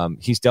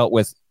 He's dealt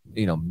with,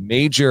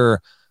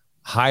 major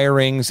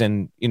hirings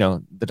and,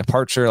 the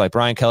departure, like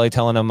Brian Kelly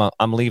telling him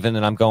I'm leaving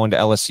and I'm going to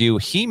LSU.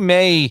 He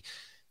may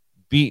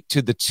beat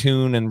to the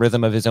tune and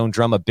rhythm of his own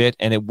drum a bit.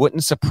 And it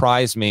wouldn't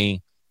surprise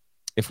me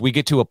if we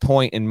get to a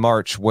point in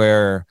March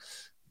where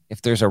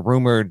if there's a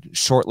rumored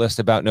short list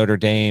about Notre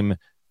Dame,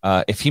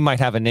 if he might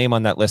have a name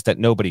on that list that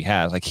nobody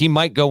has, like he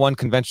might go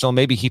unconventional.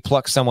 Maybe he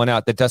plucks someone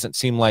out that doesn't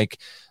seem like,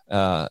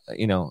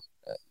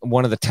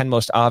 one of the 10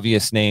 most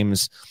obvious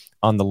names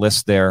on the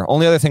list there.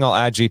 Only other thing I'll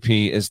add,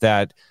 GP, is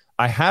that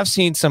I have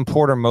seen some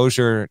Porter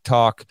Moser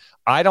talk.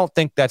 I don't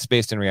think that's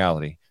based in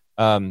reality.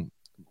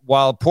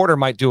 While Porter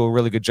might do a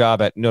really good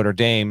job at Notre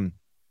Dame,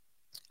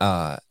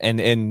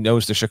 and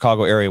knows the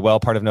Chicago area well,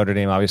 part of Notre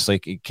Dame, obviously,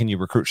 can you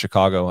recruit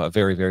Chicago, a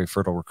very, very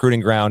fertile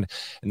recruiting ground,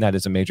 and that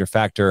is a major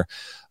factor.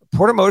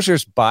 Porter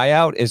Moser's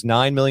buyout is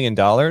 $9 million,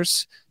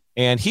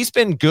 and he's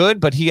been good,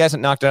 but he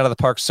hasn't knocked it out of the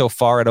park so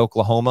far at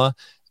Oklahoma,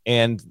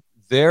 and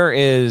there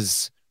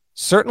is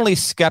certainly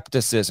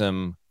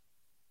skepticism,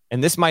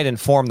 and this might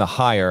inform the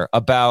hire,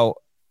 about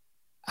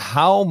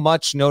how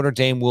much Notre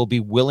Dame will be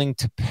willing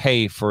to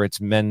pay for its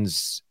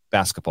men's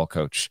basketball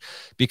coach.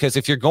 Because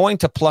if you're going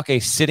to pluck a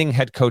sitting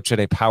head coach at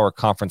a power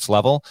conference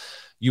level,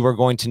 you are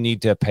going to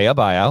need to pay a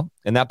buyout,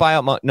 and that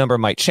buyout number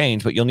might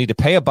change, but you'll need to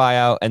pay a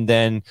buyout, and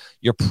then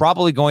you're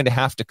probably going to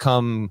have to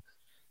come,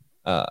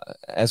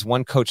 as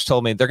one coach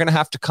told me, they're going to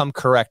have to come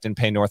correct and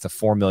pay north of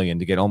 $4 million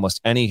to get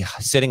almost any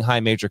sitting high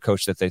major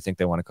coach that they think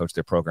they want to coach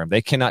their program.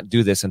 They cannot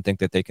do this and think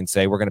that they can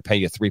say, we're going to pay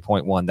you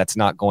 3.1. That's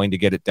not going to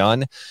get it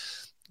done.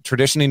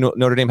 Traditionally,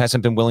 Notre Dame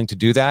hasn't been willing to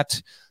do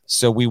that.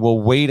 So we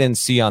will wait and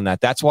see on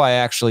that. That's why I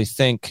actually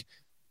think,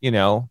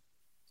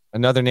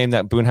 another name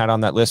that Boone had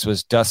on that list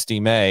was Dusty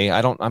May.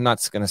 I'm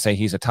not going to say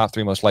he's a top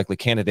 3 most likely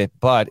candidate,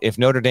 but if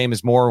Notre Dame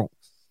is more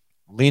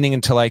leaning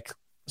into like,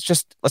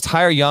 let's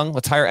hire young,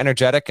 let's hire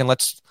energetic, and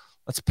let's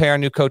pay our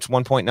new coach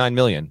 $1.9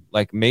 million.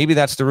 Like maybe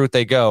that's the route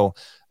they go.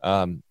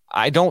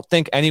 I don't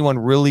think anyone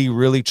really,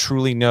 really,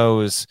 truly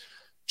knows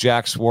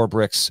Jack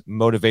Swarbrick's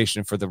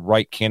motivation for the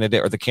right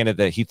candidate or the candidate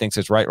that he thinks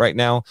is right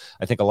now.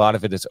 I think a lot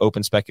of it is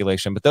open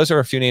speculation, but those are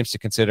a few names to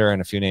consider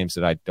and a few names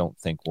that I don't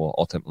think will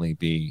ultimately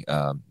be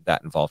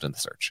that involved in the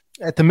search.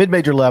 At the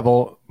mid-major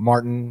level,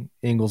 Martin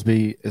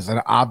Inglesby is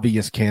an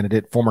obvious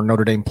candidate, former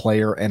Notre Dame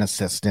player and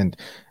assistant.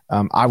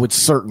 I would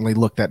certainly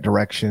look that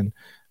direction.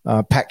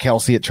 Pat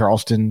Kelsey at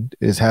Charleston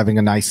is having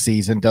a nice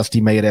season. Dusty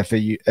May at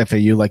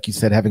FAU, like you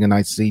said, having a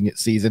nice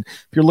season.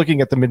 If you're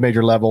looking at the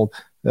mid-major level,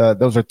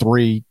 those are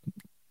 3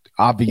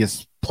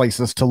 obvious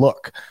places to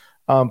look.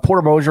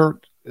 Porter Moser,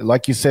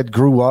 like you said,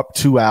 grew up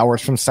 2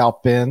 hours from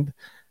South Bend.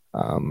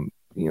 There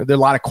are a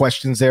lot of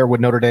questions there. Would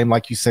Notre Dame,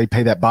 like you say,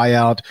 pay that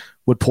buyout?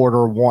 Would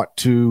Porter want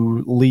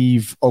to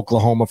leave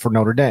Oklahoma for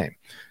Notre Dame?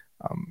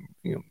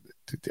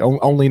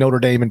 Only Notre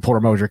Dame and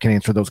Porter Moser can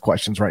answer those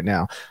questions right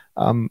now.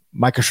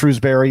 Micah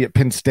Shrewsbury at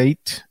Penn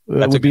State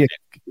would be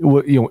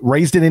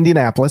raised in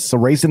Indianapolis, so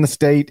raised in the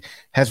state,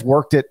 has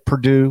worked at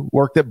Purdue,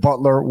 worked at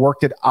Butler,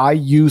 worked at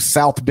IU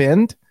South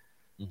Bend.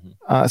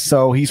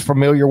 So he's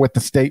familiar with the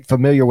state,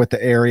 familiar with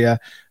the area,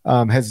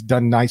 has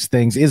done nice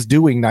things, is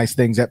doing nice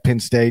things at Penn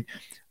State.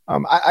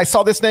 I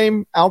saw this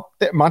name out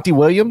there, Monty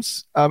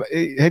Williams,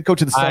 head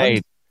coach of the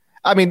Suns.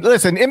 I mean,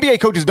 listen, NBA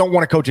coaches don't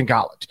want to coach in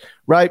college,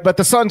 right? But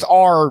the Suns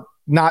are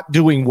not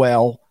doing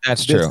well.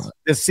 That's true.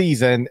 This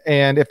season.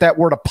 And if that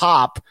were to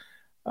pop,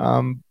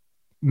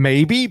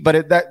 maybe,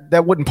 but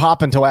that wouldn't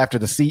pop until after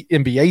the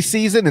NBA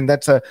season. And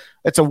that's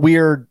a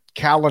weird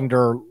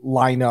calendar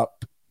lineup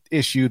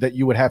issue that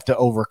you would have to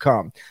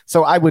overcome.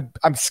 So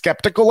I'm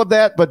skeptical of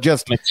that, but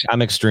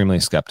I'm extremely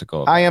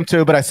skeptical. I am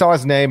too, but I saw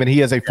his name and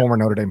he is a former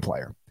Notre Dame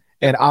player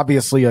and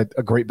obviously a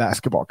great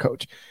basketball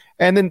coach.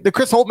 And then the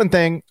Chris Holtmann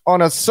thing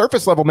on a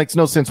surface level makes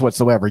no sense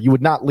whatsoever. You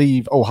would not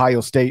leave Ohio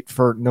State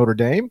for Notre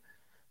Dame,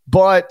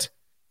 but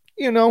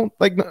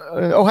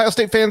Ohio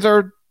State fans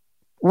are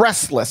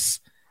restless.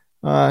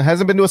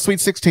 Hasn't been to a Sweet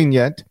 16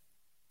 yet.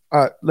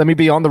 Let me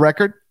be on the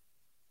record.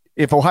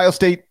 If Ohio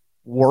State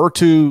were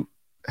to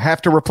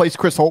have to replace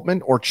Chris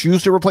Holtmann or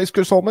choose to replace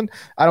Chris Holtmann,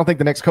 I don't think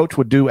the next coach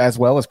would do as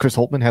well as Chris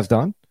Holtmann has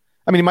done.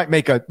 I mean, he might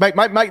might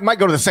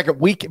go to the second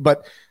week,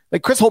 but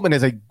like Chris Holtmann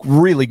is a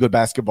really good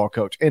basketball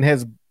coach and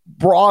has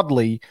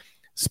broadly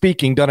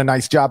speaking done a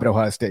nice job at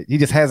Ohio State. He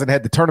just hasn't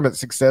had the tournament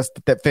success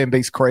that fan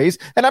base craves.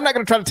 And I'm not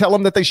going to try to tell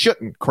him that they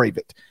shouldn't crave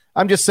it.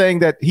 I'm just saying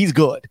that he's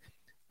good,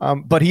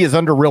 but he is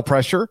under real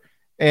pressure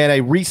and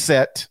a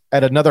reset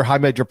at another high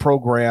major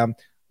program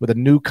with a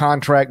new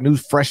contract, new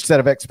fresh set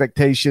of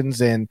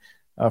expectations and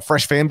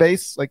fresh fan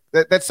base. Like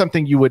that's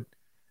something you would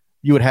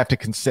have to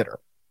consider.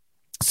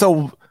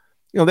 So,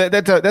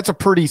 that's a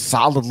pretty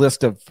solid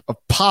list of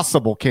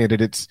possible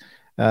candidates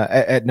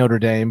at Notre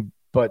Dame,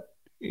 but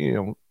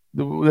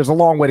there's a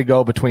long way to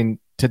go between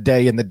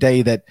today and the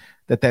day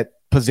that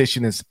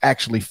position is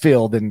actually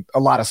filled, and a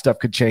lot of stuff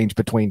could change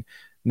between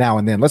now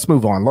and then. Let's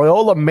move on.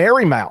 Loyola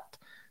Marymount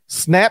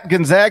snapped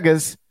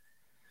Gonzaga's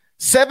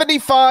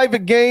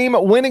 75-game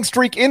winning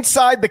streak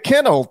inside the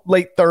kennel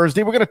late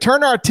Thursday. We're going to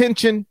turn our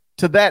attention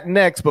to that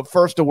next, but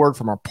first a word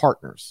from our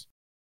partners.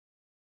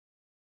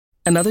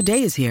 Another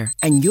day is here,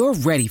 and you're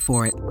ready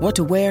for it. What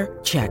to wear?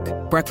 Check.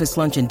 Breakfast,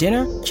 lunch, and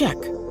dinner? Check.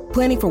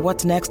 Planning for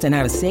what's next and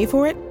how to save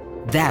for it?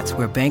 That's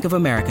where Bank of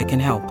America can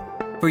help.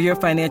 For your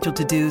financial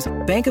to-dos,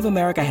 Bank of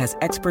America has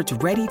experts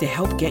ready to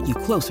help get you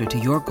closer to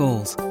your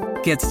goals.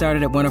 Get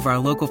started at one of our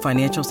local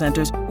financial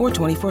centers or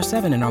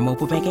 24/7 in our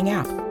mobile banking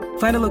app.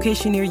 Find a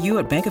location near you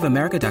at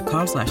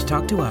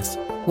bankofamerica.com/talktous.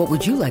 What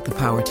would you like the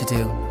power to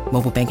do?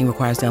 Mobile banking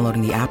requires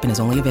downloading the app and is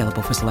only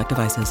available for select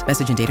devices.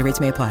 Message and data rates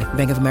may apply.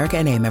 Bank of America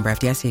N.A., member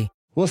FDIC.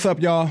 What's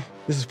up, y'all?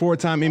 This is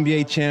four-time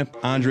NBA champ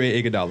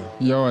Andre Iguodala.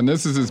 Yo, and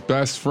this is his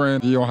best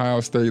friend, the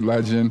Ohio State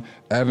legend,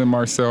 Evan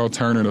Marcel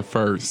Turner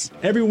I.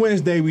 Every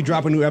Wednesday, we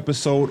drop a new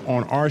episode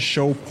on our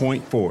show,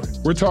 Point Forward.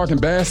 We're talking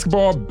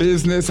basketball,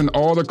 business, and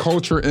all the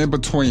culture in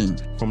between.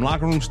 From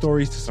locker room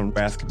stories to some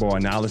basketball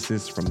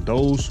analysis from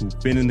those who've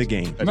been in the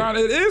game. Nah,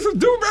 it is a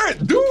dude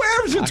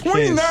averaging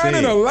 29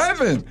 and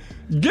 11.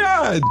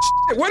 God,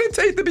 what it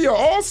take to be an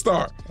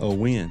all-star? A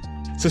win.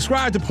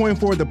 Subscribe to Point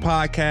Forward, the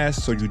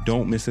podcast, so you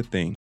don't miss a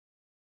thing.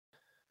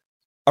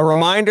 A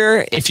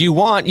reminder, if you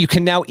want, you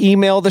can now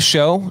email the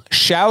show,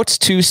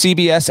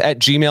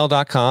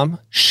 shouts2cbs@gmail.com,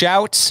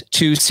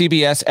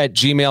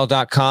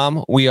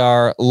 shouts2cbs@gmail.com. We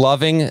are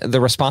loving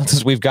the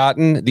responses we've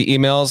gotten, the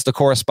emails, the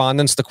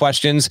correspondence, the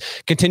questions.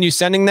 Continue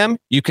sending them.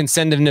 You can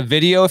send in a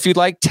video if you'd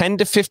like, 10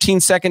 to 15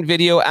 second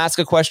video, ask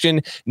a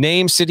question,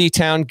 name, city,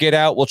 town, get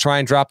out. We'll try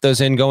and drop those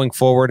in going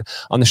forward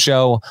on the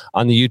show,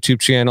 on the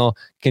YouTube channel.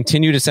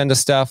 Continue to send us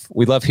stuff.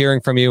 We love hearing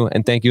from you,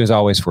 and thank you as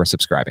always for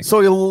subscribing. So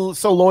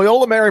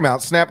Loyola Marymount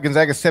snapped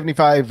Gonzaga's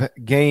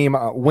 75-game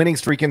winning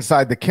streak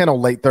inside the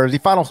kennel late Thursday.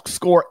 Final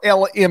score,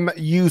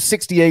 LMU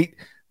 68,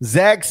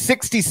 Zags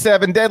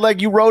 67. Deadleg,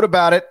 you wrote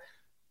about it.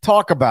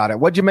 Talk about it.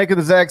 What'd you make of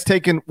the Zags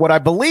taking what I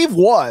believe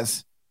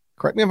was,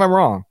 correct me if I'm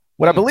wrong,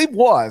 what I believe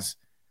was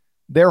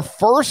their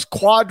first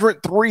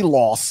quadrant 3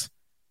 loss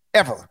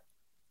ever?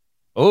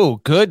 Oh,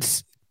 good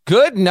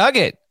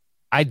nugget.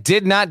 I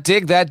did not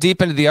dig that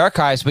deep into the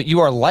archives, but you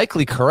are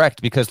likely correct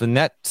because the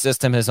net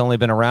system has only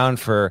been around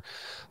for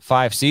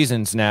 5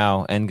 seasons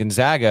now, and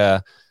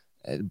Gonzaga,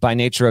 by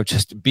nature of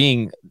just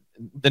being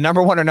the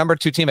number 1 or number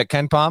 2 team at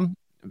KenPom,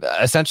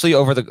 essentially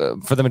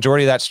for the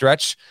majority of that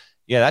stretch,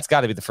 yeah, that's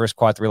got to be the first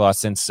quad 3 loss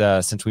since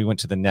we went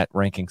to the net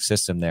ranking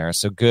system there.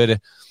 So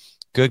good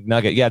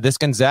nugget. Yeah, this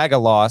Gonzaga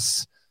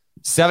loss,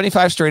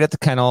 75 straight at the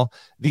kennel.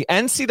 The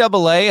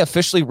NCAA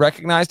officially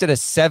recognized it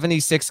as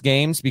 76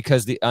 games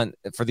because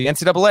for the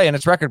NCAA and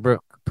its record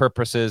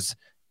purposes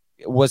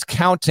was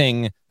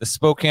counting the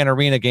Spokane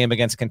Arena game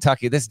against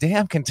Kentucky. This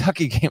damn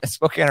Kentucky game at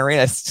Spokane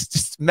Arena is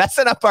just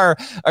messing up our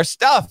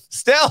stuff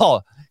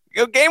still.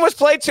 The game was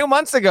played 2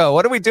 months ago.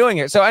 What are we doing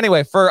here? So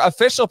anyway, for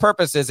official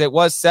purposes, it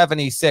was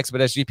 76, but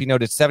as GP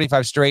noted,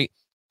 75 straight.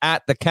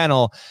 at the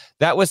Kennel.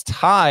 That was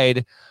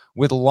tied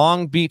with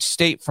Long Beach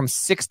State from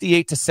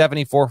 68 to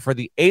 74 for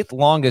the 8th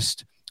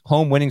longest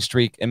home winning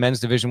streak in men's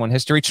Division I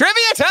history.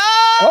 Trivia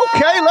time!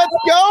 Okay, let's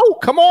go.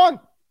 Come on.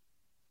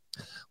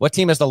 What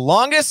team has the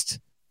longest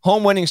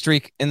home winning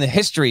streak in the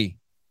history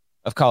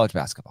of college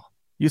basketball?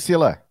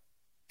 UCLA.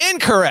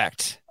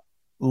 Incorrect.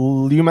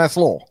 UMass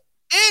Lowell.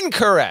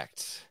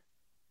 Incorrect.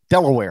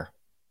 Delaware.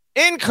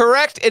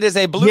 Incorrect. It is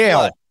a blue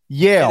blood.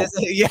 Yale.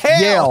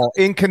 Yale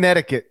in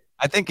Connecticut.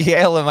 I think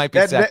Yale might be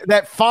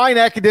that fine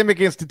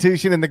academic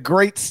institution in the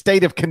great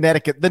state of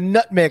Connecticut, the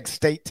Nutmeg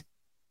State.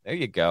 There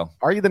you go.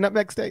 Are you the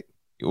Nutmeg State?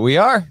 We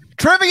are.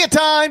 Trivia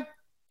time.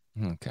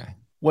 Okay.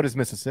 What is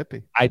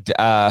Mississippi?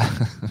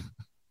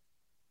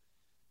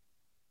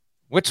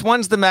 Which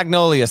one's the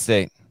Magnolia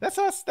State? That's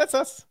us.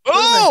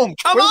 Boom!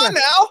 Come on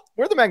now.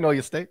 We're the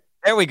Magnolia State.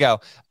 There we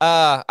go.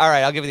 All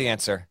right, I'll give you the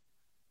answer.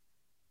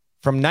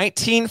 From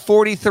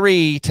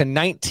 1943 to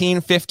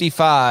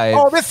 1955.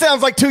 Oh, this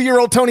sounds like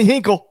 2-year-old Tony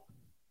Hinkle.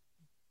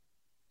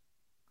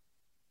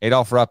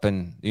 Adolph Rupp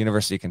in the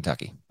University of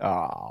Kentucky.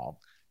 Oh.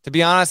 To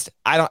be honest,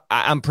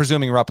 I'm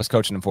presuming Rupp was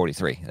coaching in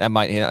 43. That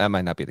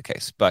might not be the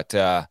case. But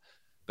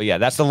yeah,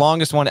 that's the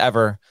longest one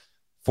ever.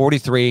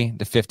 43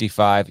 to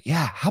 55.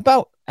 Yeah, how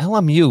about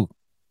LMU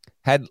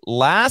had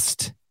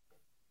last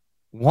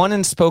won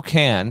in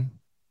Spokane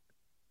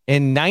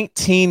in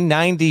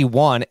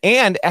 1991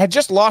 and had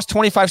just lost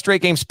 25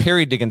 straight games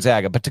period to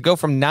Gonzaga. But to go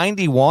from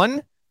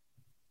 91,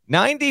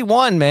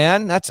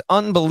 man, that's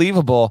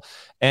unbelievable.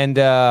 And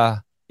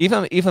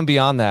even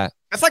beyond that.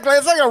 It's like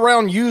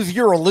around use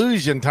your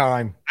illusion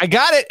time. I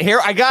got it here.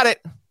 I got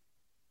it.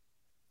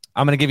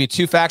 I'm going to give you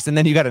 2 facts and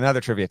then you got another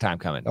trivia time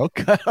coming.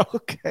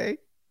 Okay.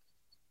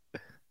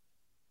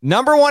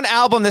 Number 1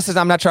 album.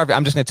 I'm not sure.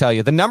 I'm just going to tell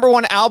you the number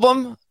 1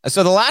 album.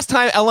 So the last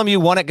time LMU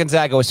won at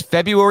Gonzaga was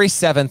February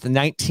 7th,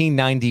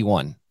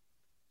 1991.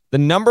 The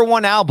number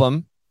 1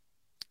 album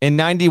in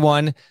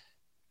 91.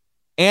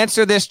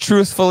 Answer this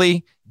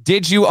truthfully.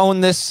 Did you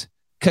own this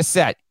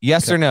cassette?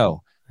 Yes or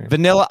no?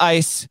 Vanilla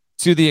Ice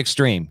to the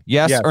Extreme.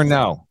 Yes or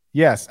no?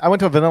 Yes. I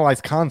went to a Vanilla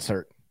Ice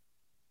concert.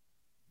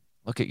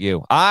 Look at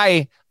you.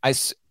 I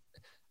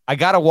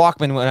got a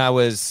Walkman when I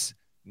was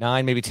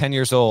 9, maybe 10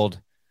 years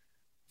old.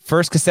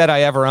 First cassette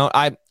I ever owned.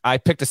 I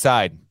picked a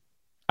side.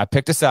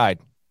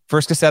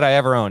 First cassette I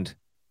ever owned.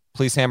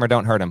 Please Hammer,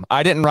 don't hurt him.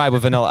 I didn't ride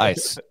with Vanilla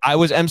Ice. I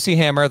was MC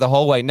Hammer the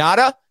whole way.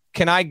 Nada,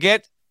 can I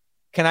get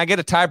a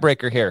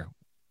tiebreaker here?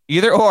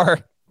 Either or.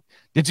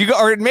 Did you go,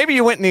 or maybe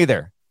you went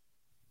neither?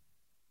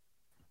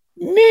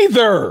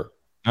 Neither.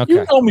 Okay.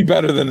 You know me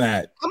better than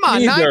that. Come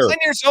on, 9, 10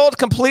 years old,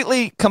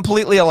 completely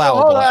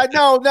allowable.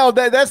 No,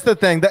 that's the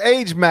thing. The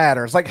age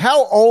matters. Like,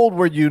 how old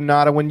were you,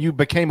 Nada, when you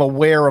became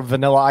aware of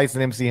Vanilla Ice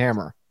and MC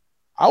Hammer?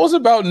 I was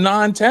about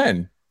 9,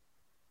 10.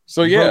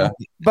 So yeah.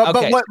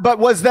 But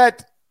was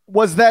that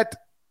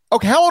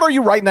okay? How old are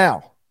you right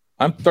now?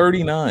 I'm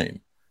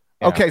 39.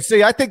 Yeah. Okay,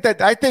 see,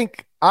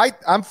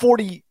 I'm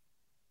 40,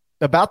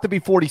 about to be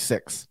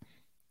 46.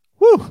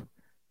 Woo.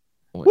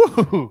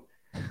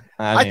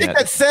 I think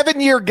that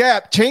 7-year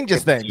gap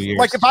changes things.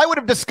 Like if I would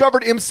have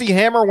discovered MC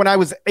Hammer when I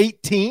was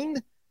 18,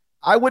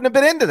 I wouldn't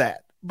have been into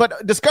that.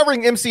 But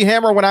discovering MC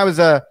Hammer when I was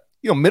a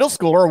middle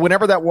schooler or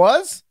whenever that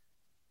was,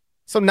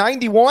 so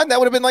 91, that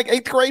would have been like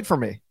 8th grade for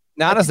me.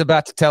 Nana's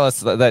about to tell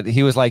us that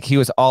he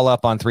was all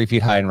up on 3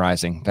 Feet High and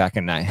Rising back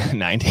in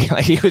 90.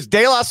 Like he was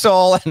De La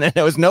Soul, and then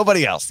there was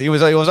nobody else. He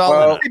was all.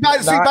 By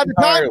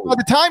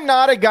the time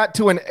Nada got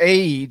to an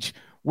age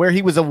where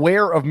he was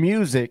aware of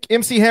music,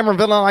 MC Hammer and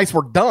Vanilla Ice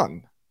were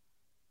done.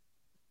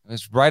 It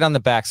was right on the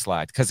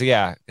backslide because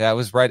that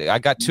was right. I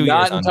got 2 years.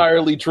 Not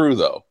entirely true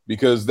though,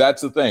 because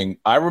that's the thing.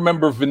 I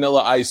remember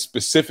Vanilla Ice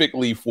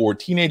specifically for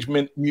Teenage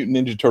Mutant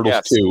Ninja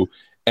Turtles 2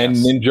 and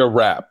Ninja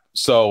Rap.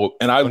 So,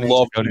 and I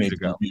love Teenage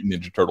Mutant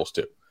Ninja Turtles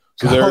 2.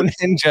 So go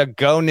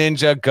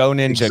Ninja,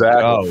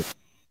 exactly. Go.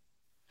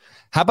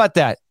 How about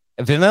that?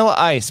 Vanilla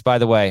Ice, by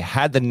the way,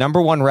 had the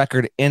number 1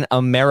 record in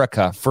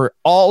America for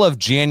all of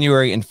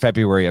January and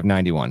February of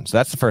 91. So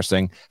that's the first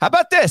thing. How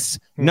about this?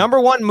 Number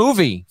 1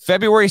 movie,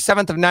 February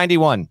 7th of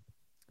 91.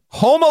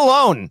 Home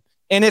Alone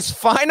in its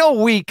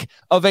final week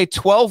of a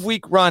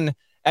 12-week run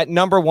at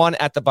number 1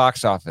 at the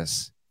box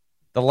office.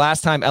 The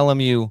last time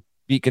LMU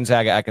beat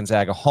Gonzaga at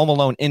Gonzaga. Home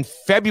Alone in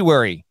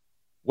February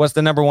was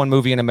the number 1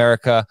 movie in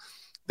America.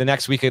 The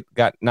next week, it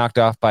got knocked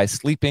off by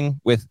Sleeping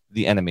with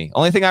the Enemy.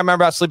 Only thing I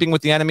remember about Sleeping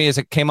with the Enemy is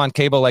it came on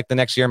cable like the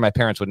next year. My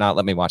parents would not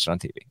let me watch it on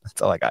TV.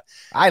 That's all I got.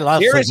 I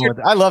love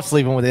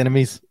Sleeping with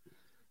Enemies.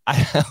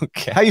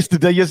 Okay. I used to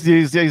do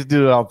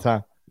it all the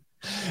time.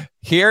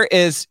 Here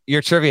is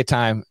your trivia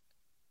time.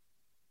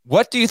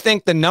 What do you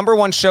think the number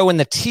 1 show in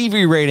the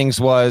TV ratings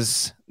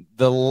was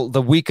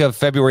the week of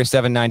February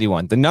 7,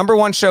 91? The number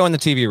 1 show in the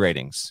TV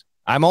ratings.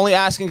 I'm only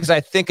asking because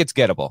I think it's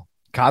gettable.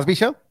 Cosby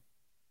Show?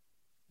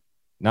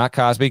 Not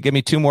Cosby. Give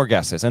me 2 more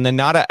guesses. And then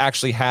Nada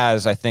actually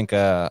has, I think,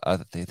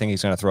 a thing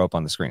he's going to throw up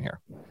on the screen here.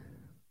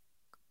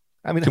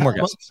 I mean, 2 more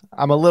guesses.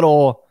 I'm going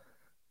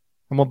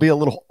to be a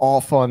little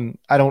off on,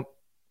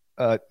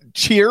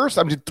 Cheers.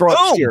 I'm just throwing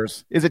up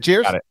Cheers. Is it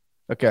Cheers? Got it.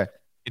 Okay.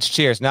 It's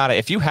Cheers. Nada,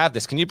 if you have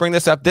this, can you bring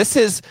this up? This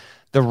is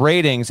the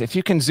ratings. If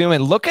you can zoom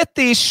in, look at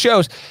these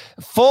shows.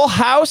 Full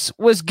House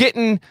was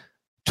getting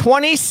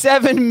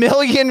 27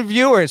 million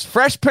viewers.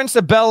 Fresh Prince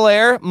of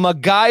Bel-Air,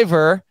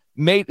 MacGyver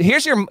made.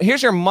 Here's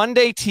your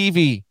Monday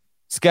TV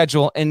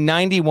schedule in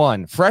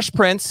 91. Fresh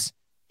Prince,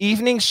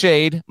 Evening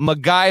Shade,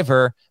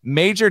 MacGyver,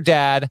 Major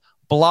Dad,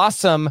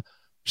 Blossom,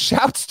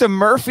 Shouts to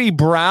Murphy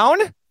Brown,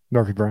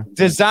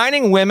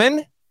 Designing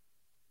Women.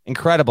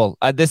 Incredible.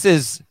 This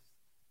is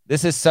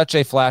such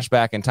a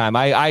flashback in time.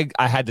 I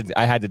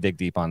had to dig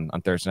deep on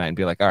Thursday night and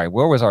be like, all right,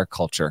 where was our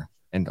culture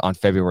on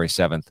February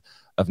 7th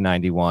of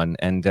 91?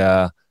 And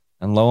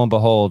lo and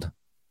behold,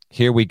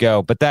 here we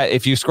go. But that,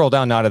 if you scroll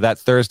down now to that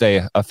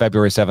Thursday of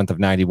February 7th of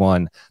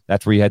 91,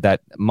 that's where you had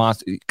that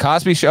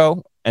Cosby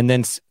Show, and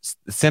then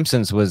The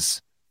Simpsons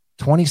was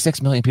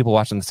 26 million people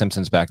watching The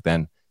Simpsons back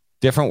then.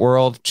 Different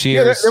world.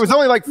 Cheers. Yeah, there was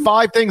only like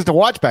 5 things to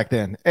watch back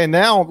then, and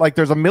now like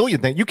there's a million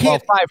things. You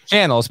can't 5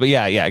 channels, but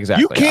yeah,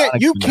 exactly.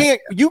 You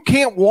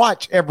can't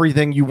watch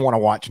everything you want to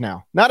watch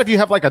now. Not if you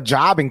have like a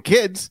job and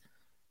kids.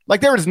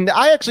 Like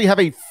I actually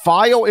have a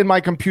file in my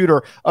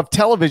computer of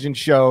television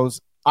shows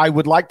I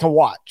would like to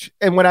watch,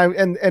 and when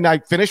I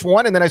finish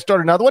one and then I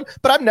start another one,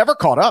 but I've never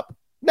caught up.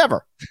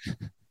 Never.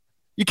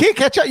 You can't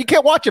catch up. You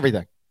can't watch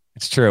everything.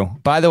 It's true.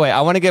 By the way,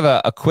 I want to give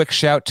a quick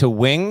shout to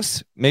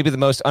Wings, maybe the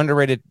most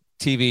underrated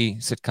TV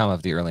sitcom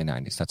of the early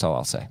 90s. That's all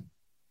I'll say.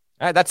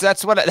 All right,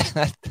 that's what I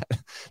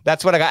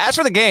got. As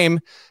for the game,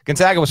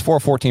 Gonzaga was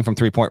 4-14 from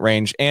 3-point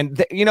range,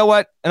 and you know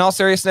what? In all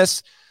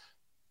seriousness,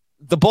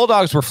 the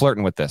Bulldogs were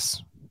flirting with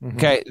this. Mm-hmm.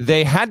 Okay,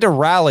 they had to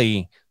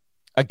rally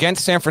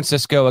against San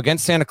Francisco,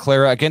 against Santa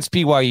Clara, against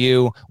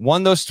BYU.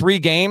 Won those 3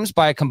 games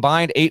by a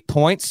combined 8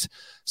 points.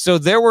 So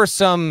there were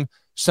some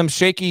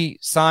shaky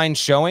signs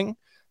showing,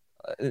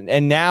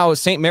 and now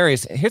St.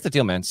 Mary's. Here's the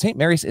deal, man. St.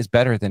 Mary's is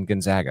better than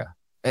Gonzaga.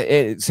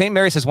 St.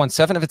 Mary's has won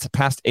 7 of its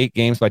past 8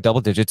 games by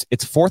double digits.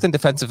 It's 4th in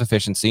defensive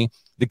efficiency.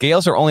 The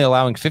Gales are only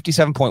allowing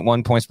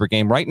 57.1 points per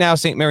game. Right now,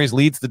 St. Mary's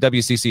leads the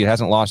WCC. It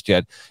hasn't lost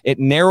yet. It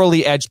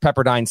narrowly edged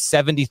Pepperdine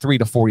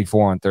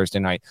 73-44 on Thursday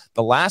night.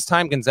 The last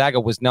time Gonzaga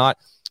was not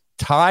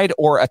tied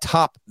or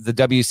atop the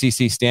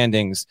WCC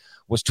standings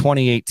was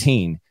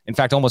 2018. In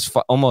fact,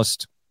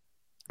 almost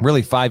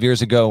really 5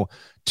 years ago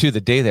to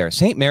the day there.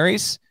 St.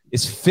 Mary's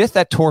is 5th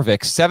at Torvik,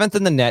 7th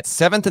in the net,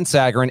 7th in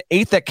Sagarin,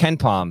 8th at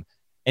KenPom.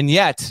 And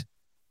yet,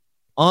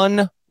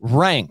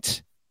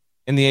 unranked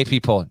in the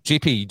AP poll.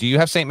 GP, do you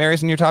have St.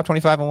 Mary's in your top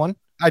 25 and 1?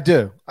 I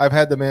do. I've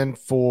had them in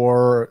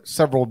for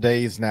several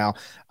days now.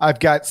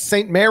 I've got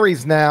St.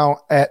 Mary's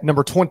now at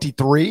number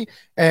 23.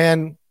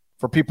 And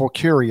for people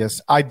curious,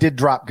 I did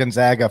drop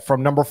Gonzaga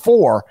from number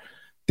 4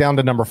 down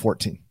to number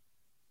 14.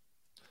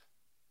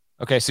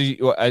 Okay,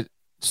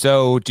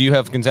 so do you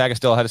have Gonzaga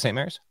still ahead of St.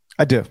 Mary's?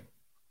 I do.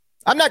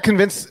 I'm not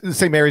convinced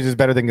St. Mary's is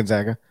better than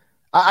Gonzaga.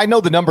 I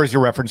know the numbers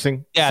you're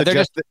referencing. Yeah,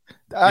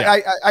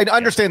 I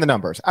understand the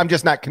numbers. I'm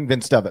just not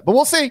convinced of it. But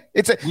we'll see.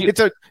 It's a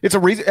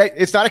reason.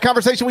 It's not a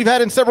conversation we've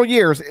had in several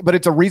years, but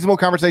it's a reasonable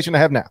conversation to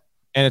have now.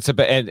 And it's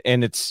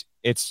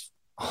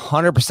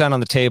 100%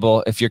 on the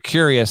table. If you're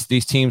curious,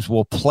 these teams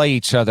will play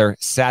each other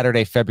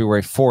Saturday,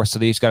 February 4th. So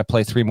they each got to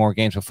play 3 more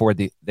games before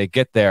they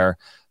get there.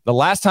 The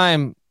last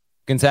time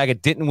Gonzaga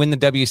didn't win the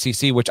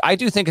WCC, which I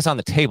do think is on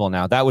the table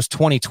now, that was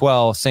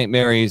 2012. St.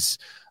 Mary's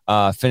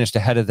finished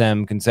ahead of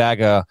them.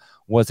 Gonzaga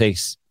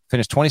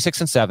finished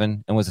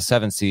 26-7 and was a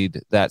 7 seed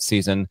that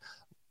season.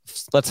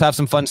 Let's have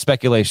some fun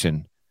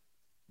speculation.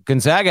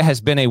 Gonzaga has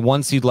been a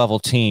 1 seed level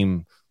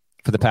team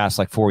for the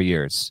past 4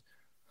 years.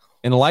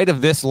 In light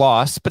of this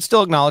loss, but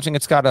still acknowledging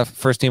it's got a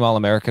first team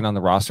All-American on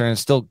the roster and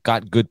it's still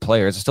got good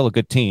players. It's still a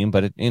good team,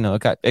 but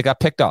it got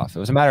picked off. It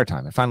was a matter of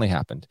time. It finally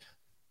happened.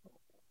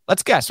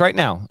 Let's guess right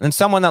now. And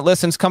someone that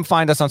listens, come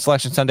find us on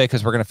Selection Sunday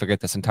because we're going to forget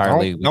this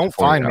entirely. Don't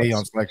find me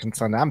on Selection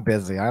Sunday. I'm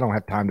busy. I don't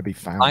have time to be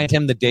found. Find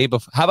him the day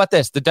before. How about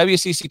this? The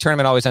WCC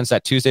tournament always ends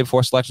that Tuesday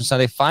before Selection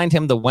Sunday. Find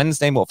him the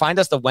Wednesday. Find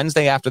us the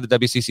Wednesday after the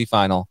WCC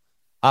final.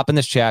 Hop in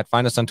this chat.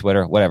 Find us on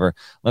Twitter. Whatever.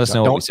 Let us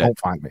know what we said. Don't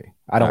find me.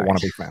 I don't want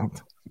to be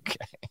found.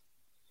 Okay.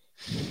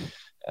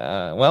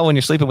 Well, when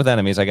you're sleeping with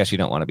enemies, I guess you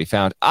don't want to be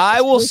found. I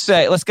will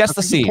say, let's guess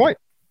the seed.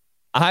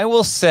 I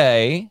will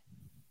say.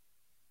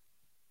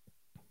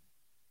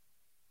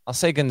 I'll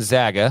say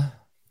Gonzaga.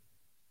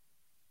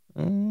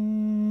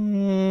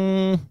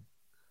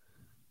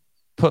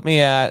 Put me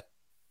at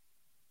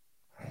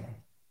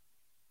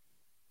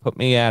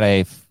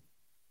a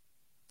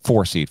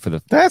 4 seed for the.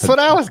 That's what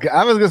I was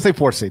going to say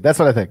 4 seed. That's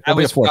what I think.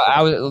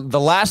 The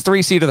last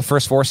 3 seed of the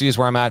first 4 seed is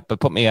where I'm at, but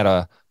put me at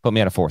a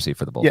 4 seed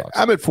for the Bulldogs.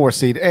 Yeah, I'm at 4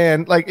 seed,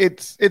 and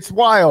it's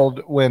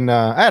wild when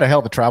I had a hell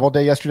of a travel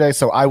day yesterday,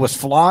 so I was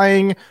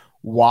flying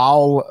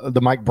while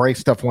the Mike Brey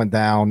stuff went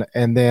down,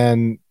 and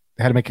then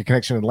had to make a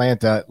connection in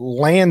Atlanta,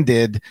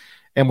 landed,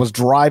 and was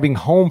driving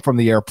home from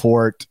the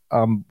airport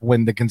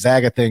when the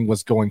Gonzaga thing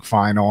was going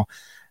final,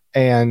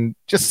 and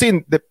just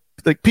seeing that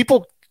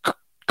people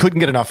couldn't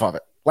get enough of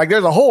it.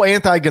 There's a whole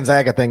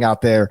anti-Gonzaga thing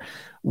out there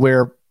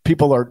where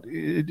people are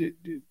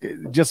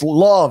just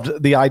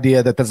loved the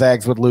idea that the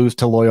Zags would lose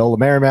to Loyola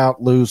Marymount,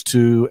 lose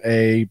to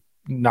a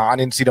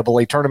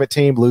non-NCAA tournament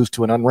team, lose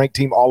to an unranked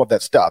team, all of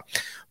that stuff.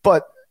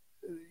 But,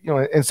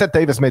 and Seth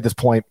Davis made this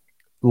point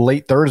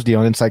late Thursday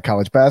on Inside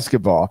College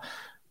Basketball.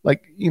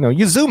 Like,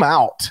 you zoom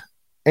out,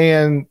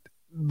 and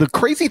the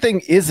crazy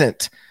thing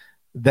isn't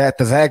that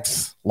the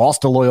Zags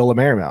lost to Loyola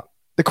Marymount.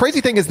 The crazy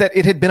thing is that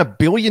it had been a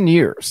billion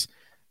years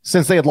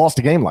since they had lost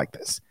a game like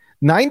this.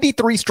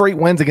 93 straight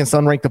wins against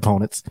unranked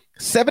opponents,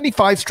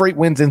 75 straight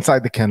wins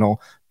inside the kennel,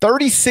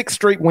 36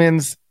 straight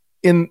wins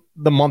in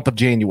the month of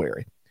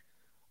January.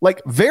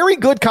 Like, very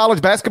good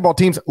college basketball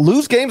teams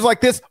lose games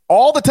like this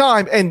all the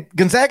time, and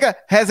Gonzaga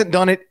hasn't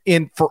done it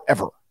in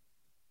forever.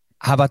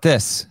 How about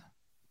this?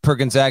 Per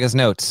Gonzaga's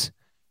notes,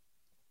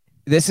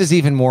 this is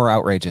even more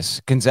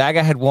outrageous.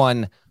 Gonzaga had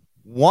won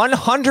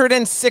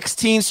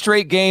 116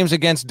 straight games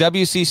against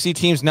WCC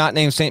teams not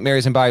named St.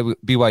 Mary's and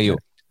BYU.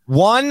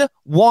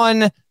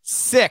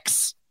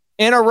 116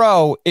 in a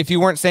row if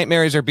you weren't St.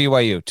 Mary's or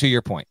BYU, to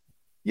your point.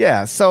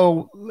 Yeah,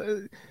 so,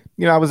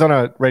 I was on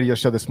a radio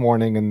show this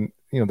morning, and,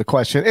 the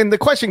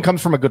question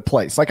comes from a good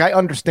place. Like, I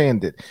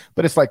understand it,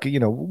 but it's like,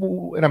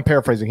 and I'm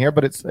paraphrasing here,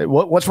 but it's,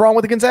 what's wrong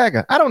with the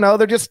Gonzaga? I don't know.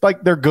 They're just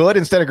like, they're good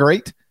instead of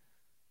great.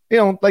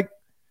 Like,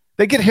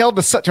 they get held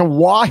to such a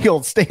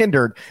wild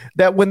standard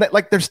that when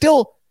they're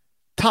still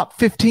top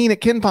 15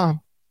 at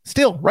KenPom,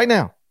 still right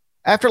now,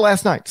 after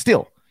last night,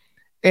 still.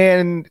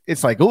 And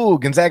it's like, ooh,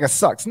 Gonzaga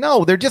sucks.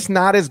 No, they're just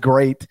not as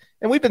great.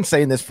 And we've been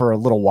saying this for a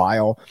little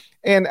while.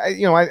 And,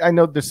 I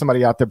know there's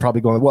somebody out there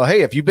probably going, well,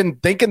 hey, if you've been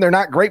thinking they're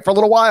not great for a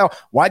little while,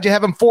 why'd you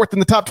have them fourth in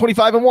the top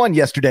 25-1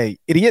 yesterday,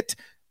 idiot?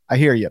 I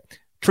hear you.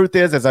 Truth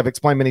is, as I've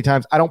explained many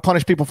times, I don't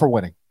punish people for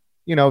winning.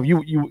 I'm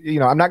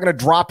not going to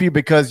drop you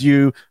because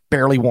you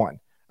barely won.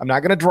 I'm not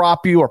going to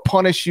drop you or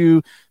punish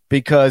you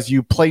because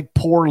you played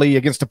poorly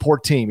against a poor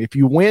team. If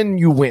you win,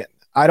 you win.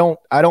 I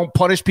don't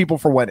punish people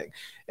for winning.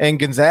 And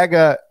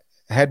Gonzaga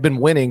had been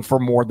winning for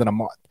more than a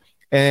month.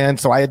 And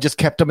so I had just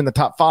kept them in the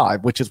top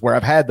 5, which is where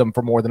I've had them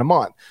for more than a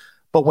month.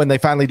 But when they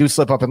finally do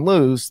slip up and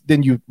lose,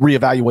 then you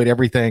reevaluate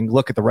everything,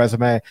 look at the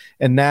resume,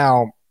 and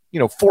now,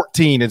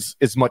 14 is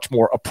much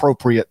more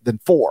appropriate than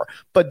 4.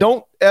 But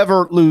don't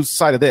ever lose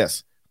sight of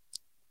this.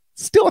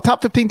 Still a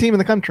top 15 team in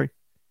the country.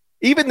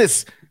 Even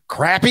this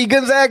crappy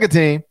Gonzaga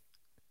team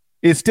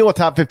is still a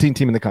top 15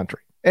 team in the country.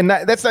 And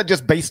that's not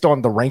just based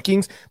on the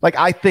rankings. Like,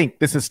 I think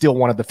this is still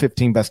one of the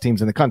 15 best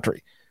teams in the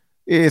country.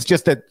 It's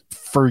just that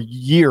for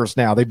years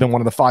now, they've been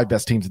one of the 5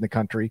 best teams in the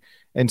country.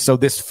 And so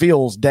this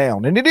feels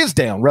down. And it is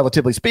down,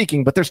 relatively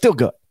speaking, but they're still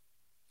good.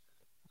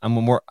 I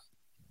want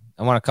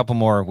a couple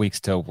more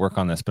weeks to work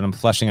on this, but I'm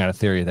fleshing out a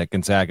theory that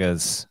Gonzaga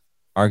is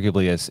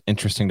arguably as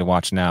interesting to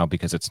watch now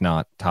because it's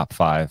not top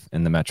 5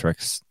 in the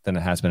metrics than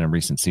it has been in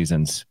recent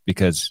seasons,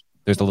 because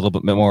there's a little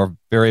bit more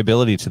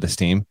variability to this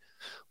team.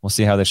 We'll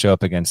see how they show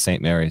up against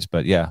St. Mary's.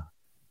 But yeah,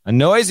 a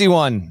noisy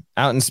one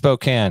out in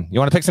Spokane. You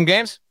want to pick some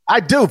games? I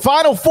do.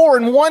 Final 4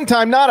 in one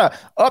time. Nada,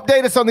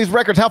 update us on these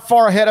records. How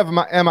far ahead of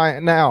am I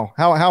now?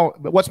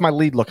 What's my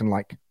lead looking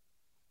like?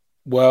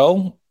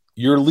 Well,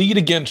 your lead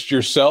against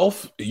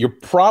yourself, you're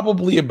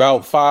probably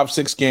about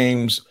 5-6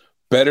 games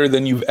better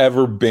than you've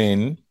ever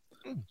been.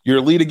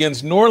 Your lead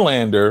against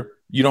Norlander,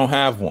 you don't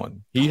have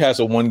one. He has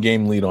a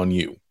 1-game lead on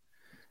you.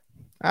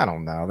 I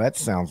don't know. That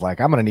sounds like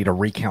I'm going to need a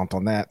recount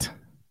on that.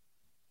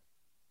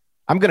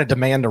 I'm going to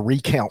demand a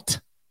recount.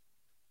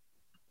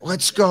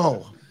 Let's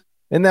go.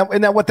 Isn't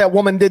that what that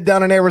woman did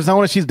down in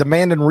Arizona? She's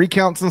demanding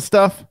recounts and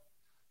stuff. All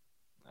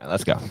right,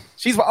 let's go.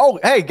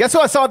 Hey, guess who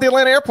I saw at the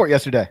Atlanta airport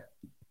yesterday?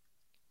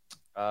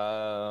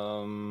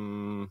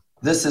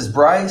 This is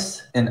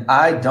Bryce, and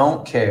I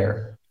don't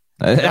care.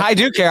 I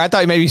do care. I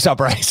thought maybe you saw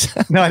Bryce.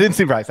 No, I didn't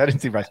see Bryce.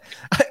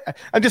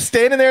 I'm just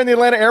standing there in the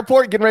Atlanta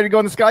airport, getting ready to go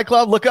in the Sky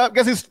Club. Look up.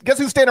 Guess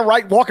who's standing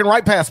walking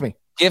right past me?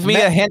 Give me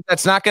a hint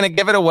that's not going to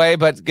give it away,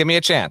 but give me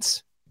a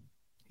chance.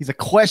 He's a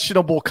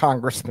questionable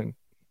congressman.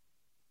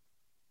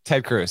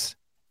 Ted Cruz.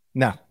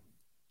 No.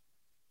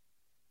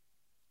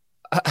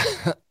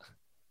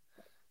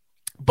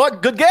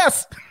 But good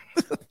guess.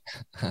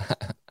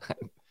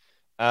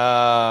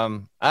 I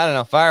don't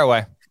know. Fire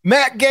away.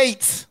 Matt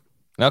Gaetz.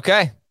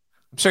 Okay.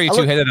 I'm sure you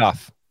two hit it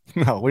off.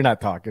 No, we're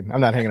not talking.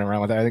 I'm not hanging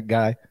around with that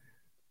guy.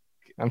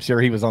 I'm sure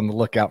he was on the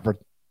lookout for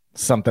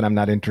something I'm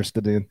not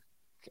interested in.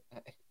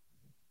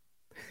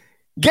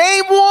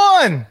 Game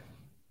 1,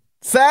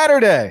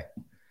 Saturday,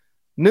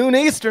 noon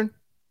Eastern.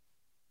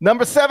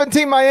 Number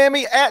 17,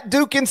 Miami at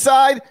Duke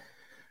inside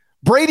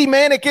Brady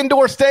Manic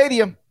Indoor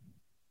Stadium.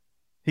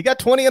 He got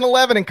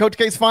 20-11 in Coach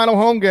K's final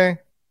home game.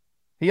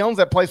 He owns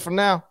that place from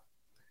now.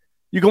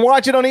 You can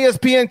watch it on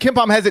ESPN.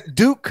 KenPom has it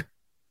Duke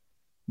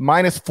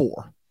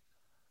 -4.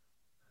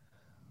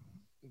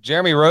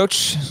 Jeremy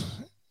Roach,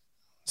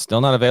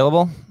 still not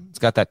available. He's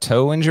got that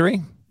toe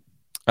injury.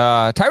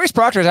 Tyrese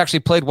Proctor has actually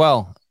played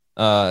well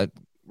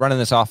running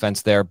this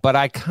offense there, but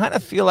I kind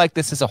of feel like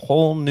this is a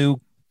whole new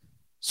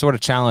sort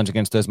of challenge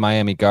against those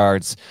Miami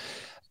guards.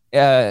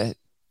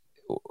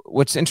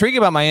 What's intriguing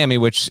about Miami,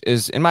 which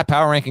is in my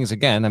power rankings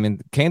again, I mean,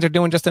 the Canes are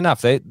doing just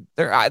enough. I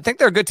think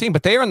they're a good team,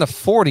 but they are in the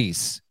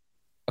 40s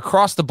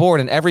across the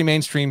board in every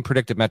mainstream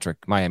predictive metric.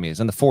 Miami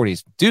is in the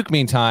 40s. Duke,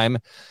 meantime,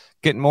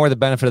 getting more of the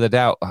benefit of the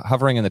doubt,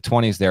 hovering in the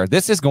 20s there.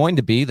 This is going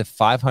to be the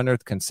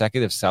 500th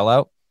consecutive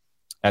sellout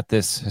at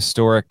this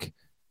historic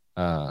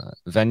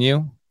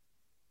venue.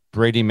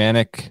 Brady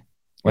Manic.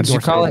 What did you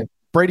call it?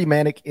 Brady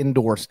Manic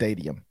Indoor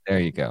Stadium. There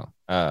you go.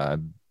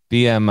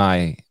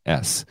 BMIS.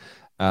 Yes.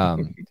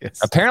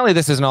 Apparently,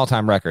 this is an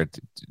all-time record.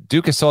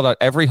 Duke has sold out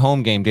every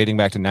home game dating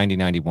back to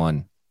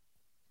 1991.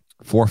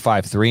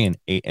 453 and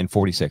 8 and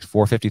 46.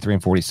 453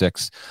 and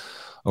 46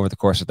 over the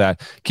course of that.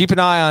 Keep an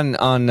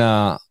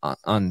eye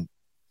on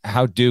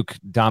how Duke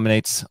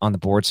dominates on the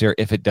boards here.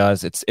 If it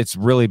does, it's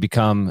really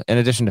become, in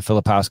addition to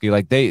Filipowski,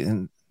 like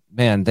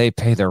they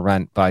pay their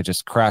rent by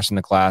just crashing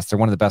the glass. They're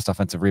one of the best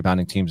offensive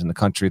rebounding teams in the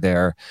country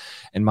there.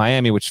 And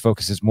Miami, which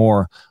focuses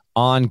more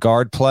on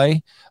guard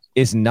play,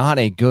 is not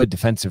a good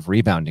defensive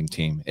rebounding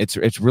team.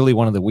 It's really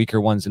one of the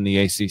weaker ones in the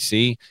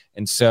ACC.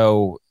 And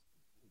so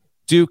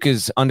Duke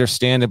is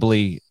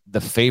understandably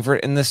the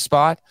favorite in this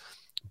spot,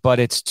 but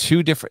it's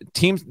two different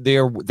teams.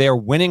 They're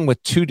winning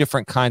with two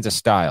different kinds of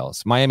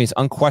styles. Miami's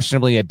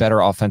unquestionably a better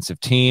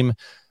offensive team.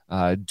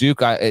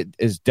 Duke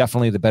is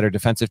definitely the better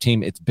defensive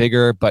team. It's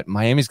bigger, but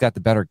Miami's got the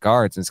better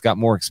guards and it's got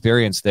more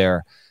experience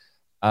there.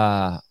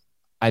 I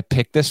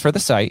picked this for the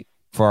site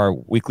for our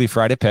weekly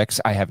Friday picks.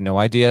 I have no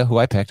idea who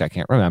I picked. I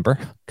can't remember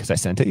because I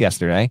sent it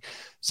yesterday.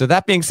 So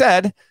that being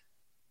said,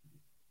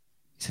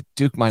 it's a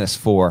Duke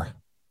 -4.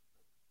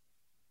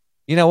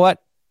 You know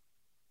what?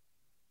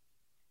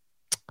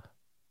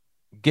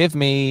 Give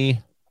me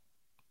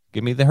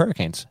the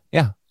Hurricanes.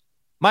 Yeah.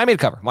 Miami to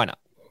cover. Why not?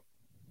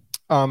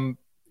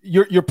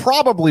 You're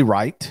probably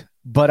right,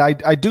 but I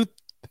don't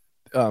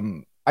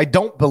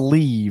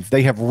believe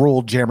they have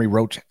ruled Jeremy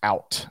Roach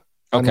out.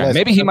 Okay,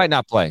 maybe he might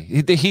not play.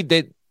 He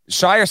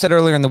Shire said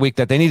earlier in the week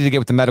that they needed to get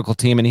with the medical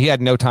team, and he had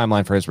no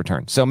timeline for his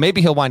return. So maybe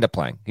he'll wind up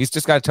playing. He's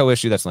just got a toe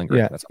issue that's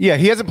lingering. Yeah,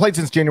 he hasn't played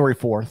since January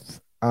 4th.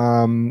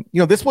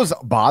 This was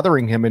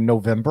bothering him in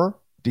November,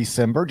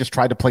 December. Just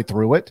tried to play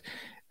through it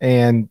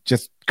and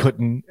just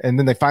couldn't. And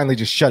then they finally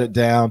just shut it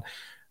down.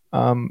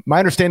 My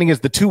understanding is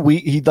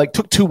he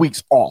took 2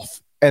 weeks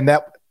off, and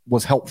that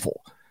was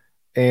helpful.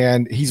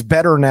 And he's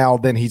better now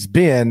than he's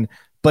been,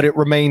 but it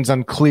remains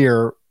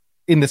unclear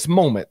in this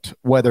moment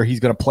whether he's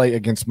going to play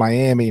against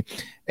Miami.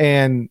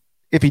 And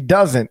if he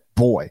doesn't,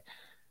 boy.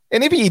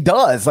 And if he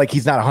does,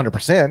 he's not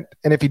 100%.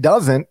 And if he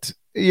doesn't,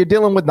 you're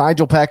dealing with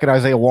Nigel Pack and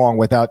Isaiah Wong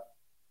without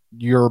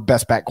your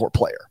best backcourt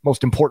player,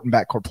 most important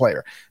backcourt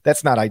player.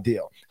 That's not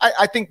ideal.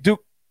 I think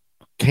Duke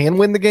can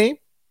win the game.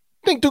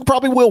 I think Duke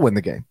probably will win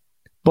the game.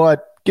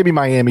 But give me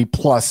Miami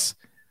plus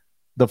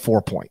the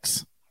 4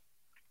 points.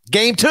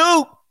 Game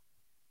 2.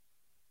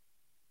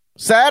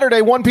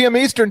 Saturday, 1 p.m.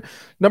 Eastern.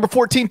 Number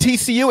 14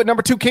 TCU at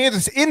number 2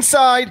 Kansas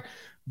inside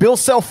Bill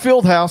Self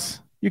Fieldhouse.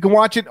 You can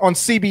watch it on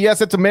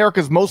CBS. It's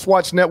America's most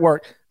watched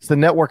network. It's the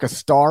network of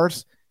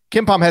stars.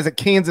 KenPom has it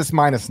Kansas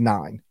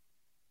 -9.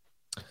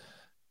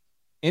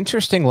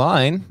 Interesting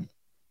line.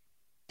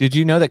 Did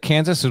you know that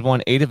Kansas has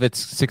won 8 of its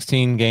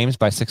 16 games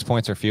by 6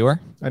 points or fewer?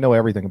 I know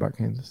everything about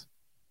Kansas.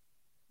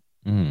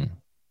 Okay.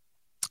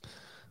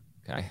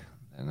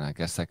 And I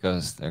guess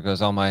there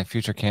goes all my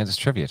future Kansas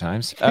trivia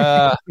times.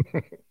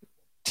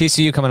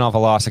 TCU coming off a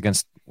loss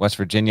against West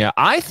Virginia.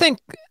 I think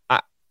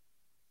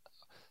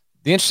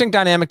the interesting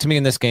dynamic to me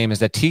in this game is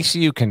that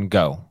TCU can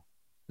go.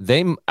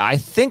 I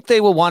think they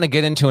will want to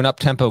get into an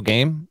up-tempo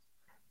game,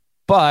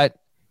 but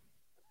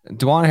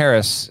DeJuan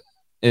Harris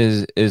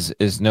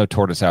is no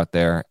tortoise out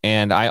there.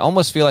 And I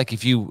almost feel like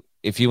if you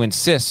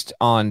insist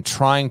on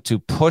trying to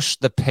push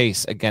the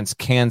pace against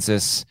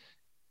Kansas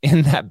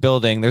in that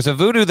building, there's a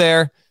voodoo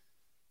there.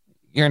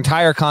 Your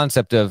entire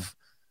concept of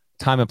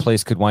time and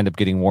place could wind up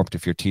getting warped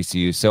if you're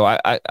TCU. So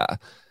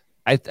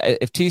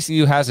if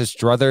TCU has its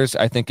druthers,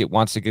 I think it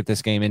wants to get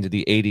this game into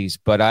the 80s.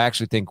 But I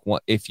actually think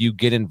if you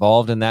get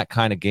involved in that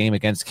kind of game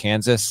against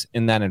Kansas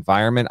in that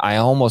environment, I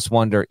almost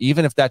wonder,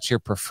 even if that's your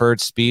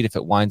preferred speed, if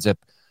it winds up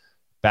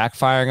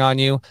backfiring on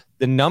you,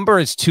 the number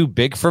is too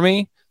big for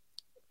me.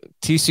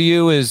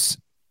 TCU is,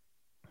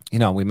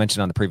 we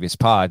mentioned on the previous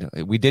pod,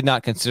 we did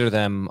not consider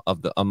them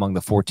among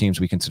the 4 teams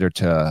we considered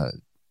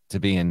to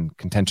be in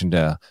contention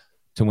to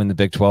win the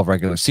Big 12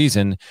 regular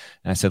season.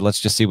 And I said,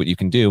 let's just see what you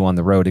can do on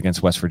the road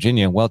against West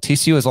Virginia. Well,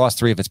 TCU has lost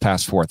 3 of its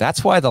past 4.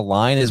 That's why the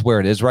line is where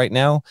it is right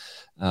now.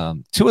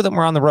 2 of them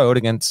were on the road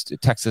against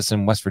Texas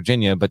and West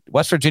Virginia, but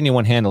West Virginia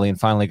won handily and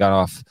finally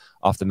got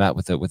off the mat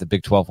with a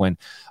Big 12 win.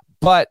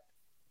 But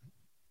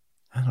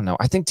I don't know.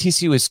 I think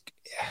TCU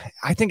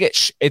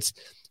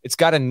it's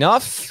got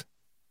enough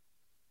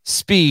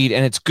speed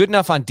and it's good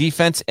enough on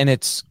defense and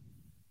its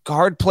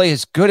guard play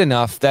is good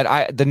enough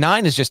that the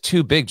 9 is just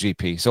too big,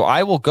 GP. So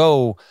I will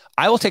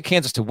take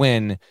Kansas to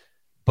win,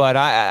 but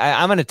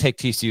I'm going to take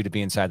TCU to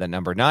be inside that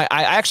number. Now,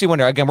 I actually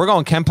wonder, again, we're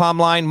going KenPom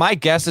line. My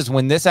guess is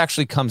when this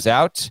actually comes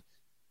out,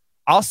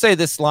 I'll say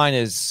it's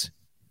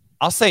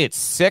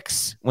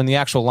 6 when the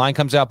actual line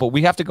comes out, but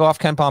we have to go off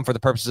KenPom for the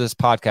purposes of this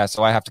podcast,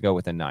 so I have to go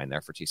within 9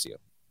 there for TCU.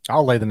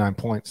 I'll lay the 9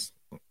 points.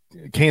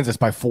 Kansas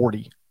by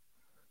 40.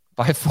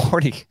 By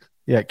 40.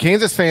 Yeah,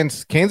 Kansas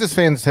fans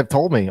have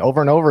told me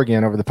over and over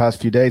again over the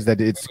past few days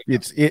that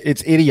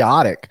it's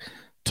idiotic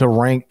to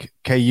rank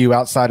KU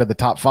outside of the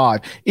top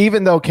 5,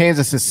 even though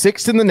Kansas is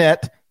 6th in the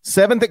net,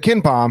 7th at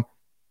KenPom,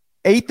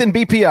 8th in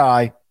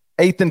BPI,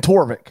 8th in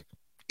Torvik.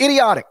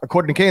 Idiotic,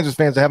 according to Kansas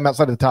fans, to have them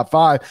outside of the top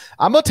 5.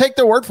 I'm going to take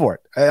their word for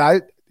it.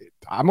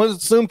 I'm going to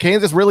assume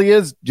Kansas really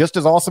is just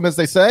as awesome as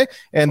they say,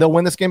 and they'll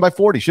win this game by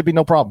 40. Should be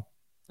no problem.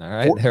 All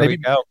right, there we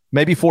go.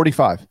 Maybe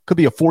 45. Could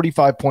be a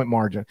 45-point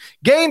margin.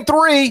 Game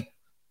 3,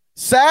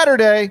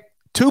 Saturday,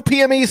 2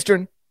 p.m.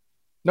 Eastern.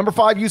 Number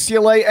 5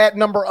 UCLA at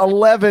number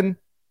 11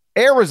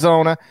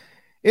 Arizona.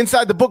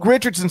 Inside the Book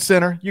Richardson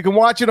Center. You can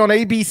watch it on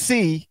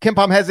ABC.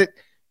 KenPom has it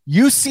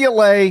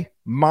UCLA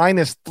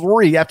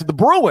 -3 after the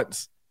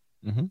Bruins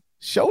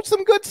showed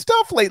some good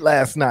stuff late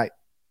last night.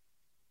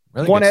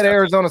 Really One at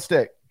Arizona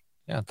State.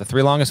 Yeah, the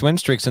 3 longest win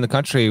streaks in the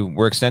country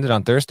were extended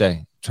on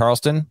Thursday.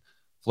 Charleston,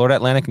 Florida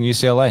Atlantic, and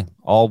UCLA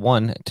all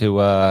won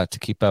to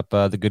keep up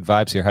the good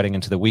vibes here heading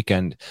into the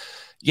weekend.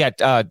 Yeah,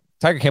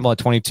 Tiger Campbell at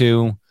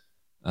 22,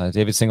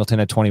 David Singleton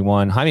at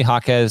 21. Jaime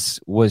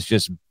Jaquez was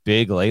just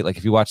big late. Like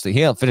if you watch he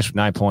finished with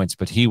 9 points,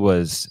 but he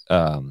was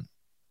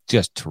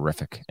just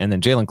terrific. And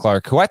then Jalen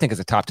Clark, who I think is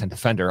a top 10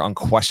 defender,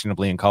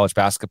 unquestionably in college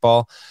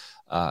basketball.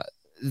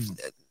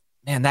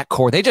 Man, that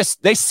core,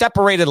 they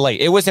separated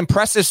late. It was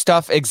impressive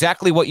stuff,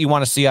 exactly what you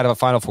want to see out of a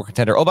Final Four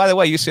contender. Oh, by the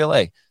way,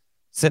 UCLA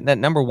sitting at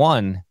number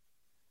 1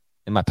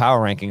 in my power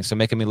rankings, so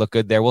making me look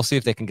good there. We'll see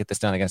if they can get this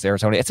done against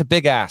Arizona. It's a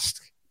big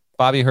ask.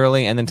 Bobby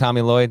Hurley and then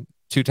Tommy Lloyd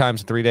 2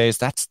 times in 3 days.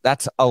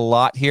 That's a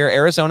lot here.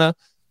 Arizona,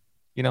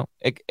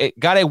 it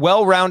got a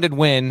well-rounded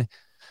win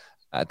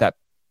that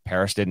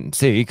Parrish didn't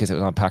see because it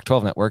was on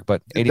Pac-12 Network,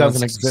 but it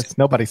doesn't exist.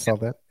 Nobody saw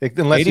that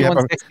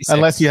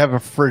unless you have a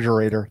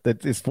refrigerator.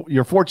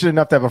 You're fortunate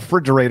enough to have a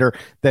refrigerator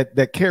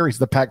that carries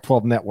the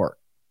Pac-12 Network.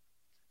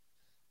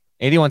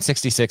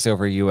 81-66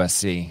 over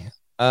USC.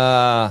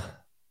 I'm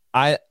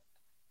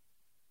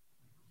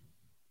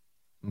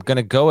going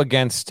to go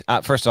against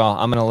first of all,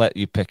 I'm going to let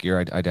you pick your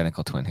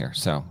identical twin here.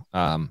 So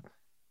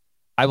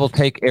I will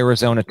take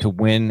Arizona to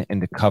win and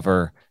to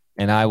cover,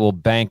 and I will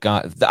bank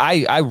on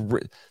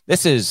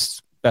this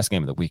is best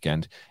game of the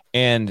weekend.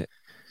 And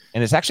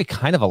it's actually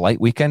kind of a light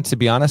weekend, to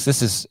be honest.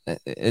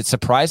 It's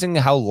surprising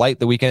how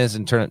light the weekend is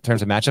in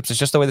terms of matchups. It's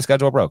just the way the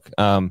schedule broke.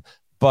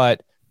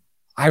 But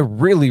I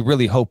really,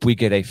 really hope we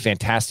get a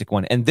fantastic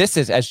one. And this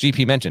is, as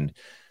GP mentioned,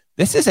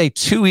 this is a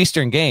 2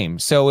 Eastern game.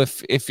 So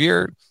if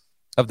you're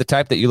of the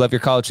type that you love your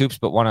college hoops,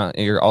 but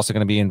you're also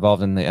going to be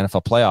involved in the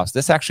NFL playoffs,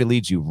 this actually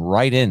leads you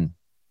right in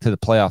to the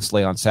playoff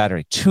slate on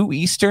Saturday. 2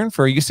 Eastern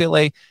for a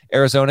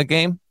UCLA-Arizona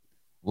game.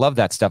 Love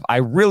that stuff. I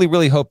really,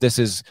 really hope this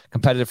is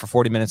competitive for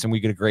 40 minutes and we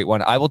get a great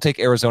one. I will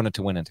take Arizona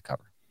to win and to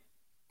cover.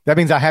 That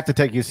means I have to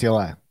take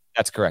UCLA.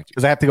 That's correct.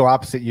 Because I have to go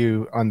opposite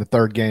you on the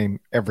 3rd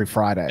game every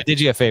Friday. I did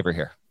you a favor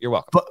here. You're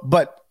welcome.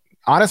 But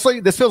honestly,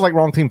 this feels like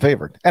wrong team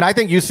favored. And I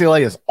think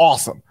UCLA is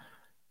awesome.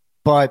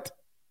 But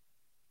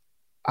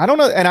I don't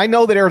know. And I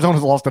know that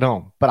Arizona's lost at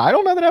home. But I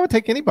don't know that I would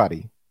take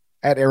anybody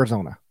at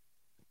Arizona.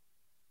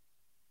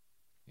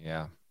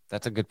 Yeah,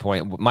 that's a good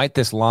point. Might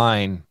this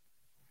line...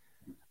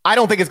 I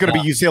don't think it's going to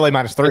be UCLA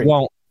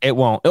 -3. It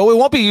won't. Oh, it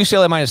won't be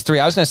UCLA -3.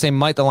 I was going to say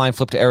might the line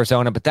flip to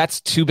Arizona, but that's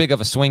too big of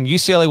a swing.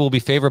 UCLA will be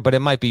favored, but it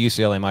might be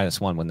UCLA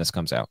 -1 when this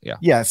comes out.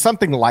 Yeah,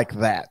 something like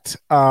that.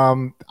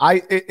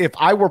 If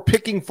I were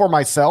picking for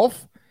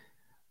myself,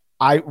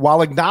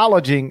 while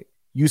acknowledging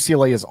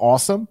UCLA is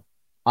awesome,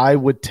 I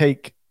would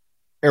take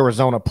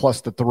Arizona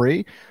plus the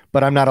 3,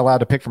 but I'm not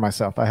allowed to pick for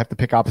myself. I have to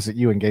pick opposite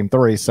you in game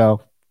 3.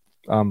 So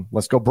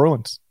let's go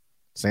Bruins.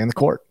 Stay in the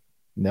court.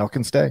 Nell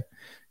can stay.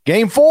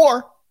 Game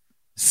 4.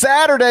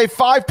 Saturday,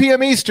 5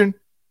 p.m. Eastern.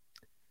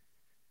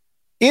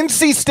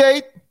 NC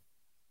State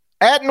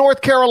at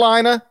North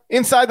Carolina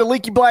inside the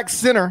Leaky Black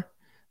Center.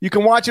 You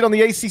can watch it on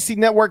the ACC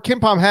network.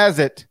 KenPom has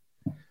it.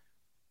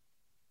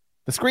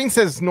 The screen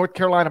says North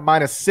Carolina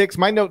 -6.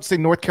 My notes say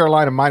North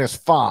Carolina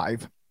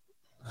 -5.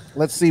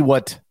 Let's see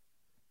let's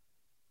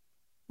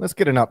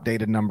get an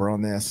updated number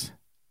on this.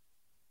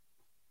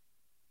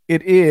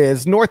 It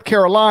is North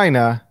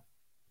Carolina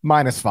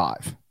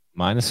 -5.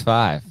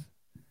 -5.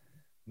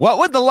 What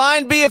would the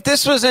line be if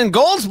this was in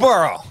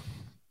Goldsboro?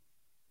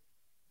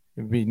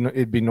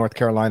 It'd be North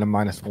Carolina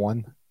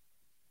 -1.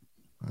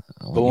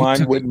 The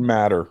line wouldn't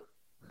matter.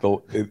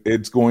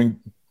 It's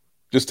going.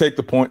 Just take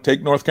the point.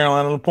 Take North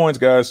Carolina on the points,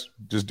 guys.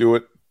 Just do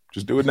it.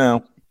 Just do it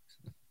now.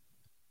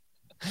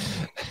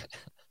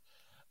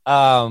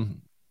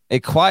 A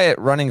quiet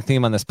running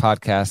theme on this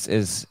podcast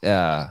is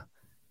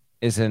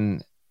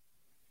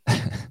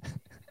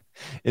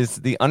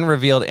the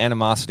unrevealed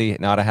animosity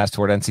Nada has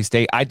toward NC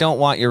State. I don't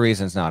want your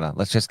reasons, Nada.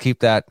 Let's just keep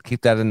that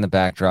in the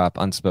backdrop,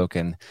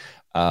 unspoken.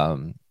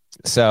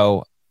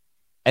 So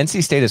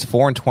NC State is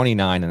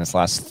 4-29 in its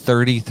last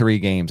 33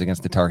 games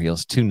against the Tar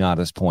Heels. To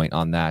Nada's point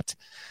on that,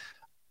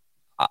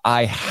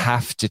 I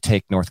have to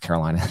take North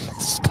Carolina in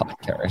this spot,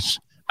 Parrish.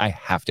 I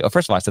have to.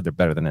 First of all, I said they're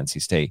better than NC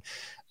State.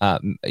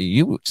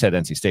 You said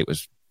NC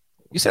State's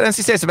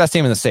the best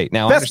team in the state.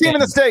 Now, best team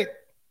in the state.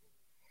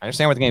 I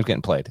understand where the game's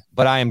getting played,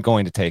 but I'm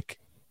going to take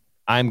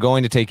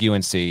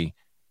UNC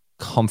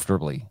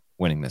comfortably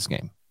winning this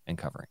game and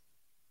covering.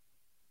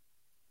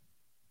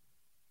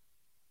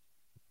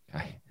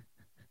 Okay.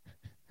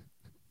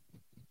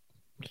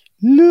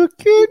 Look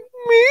at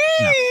me.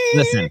 Now,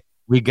 listen,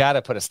 we got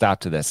to put a stop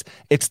to this.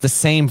 It's the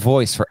same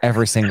voice for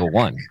every single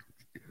one.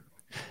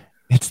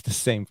 It's the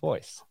same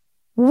voice.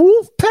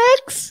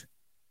 Wolfpacks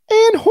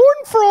and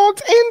Horned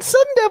Frogs and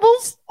Sun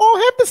Devils all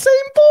have the same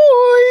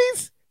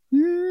voice.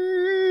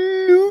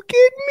 Look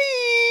at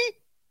me.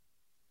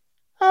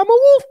 I'm a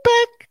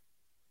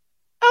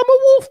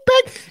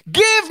Wolfpack.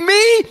 Give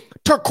me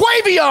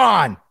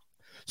Turquavion.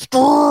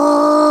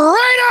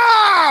 Straight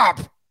up.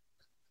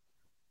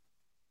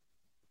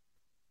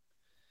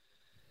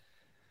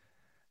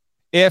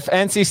 If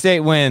NC State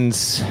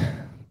wins,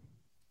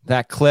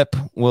 that clip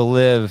will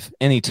live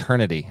in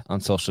eternity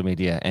on social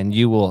media, and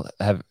you will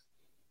have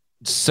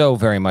so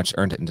very much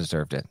earned it and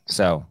deserved it.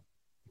 So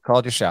you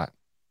called your shot.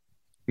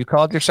 You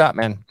called your shot,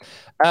 man.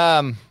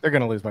 They're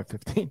going to lose by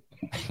 15.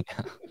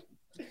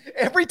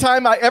 Every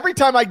time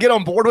I get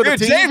on board with a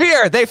team.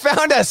 Xavier, they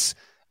found us.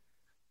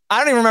 I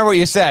don't even remember what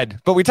you said,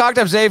 but we talked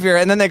up Xavier,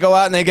 and then they go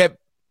out and they get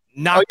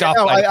knocked off.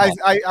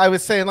 I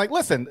was saying, like,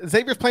 listen,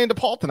 Xavier's playing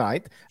DePaul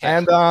tonight,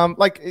 and the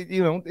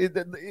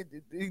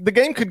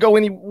game could go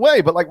any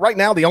way, but like right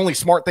now, the only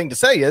smart thing to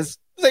say is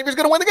Xavier's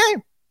going to win the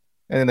game,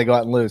 and then they go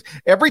out and lose.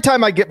 Every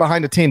time I get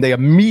behind a team, they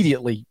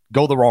immediately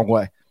go the wrong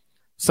way.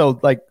 So,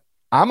 like,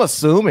 I'm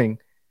assuming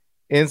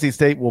NC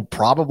State will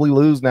probably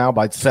lose now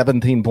by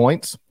 17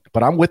 points,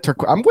 but I'm with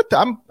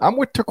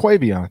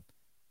Turquavion.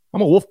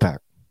 I'm a Wolfpack.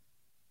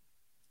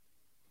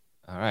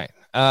 All right.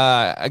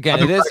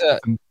 Again,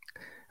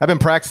 I've been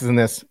practicing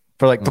this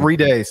for like 3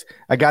 days.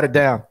 I got it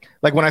down.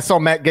 Like when I saw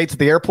Matt Gates at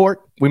the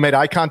airport, we made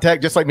eye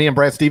contact just like me and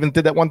Brad Stevens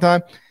did that one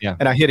time. Yeah.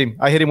 And I hit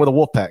him with a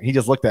wolf pack. He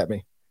just looked at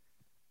me.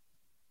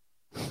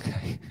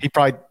 Okay. He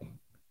probably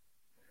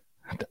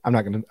 – I'm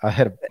not going to – I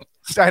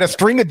had a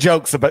string of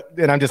jokes,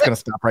 and I'm just going to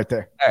stop right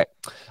there. All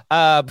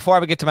right. Before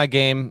I get to my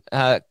game,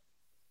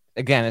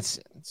 again, it's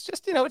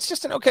just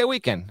an okay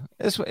weekend.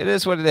 It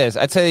is what it is.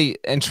 I'd say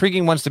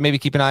intriguing ones to maybe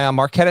keep an eye on.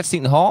 Marquette at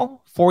Seton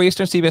Hall, 4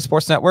 Eastern, CBS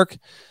Sports Network.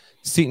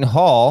 Seton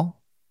Hall,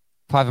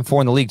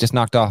 5-4 in the league, just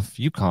knocked off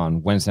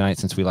UConn Wednesday night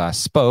since we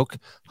last spoke.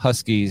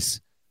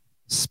 Huskies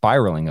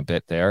spiraling a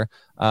bit there.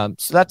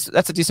 So that's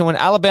a decent one.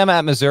 Alabama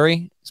at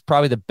Missouri is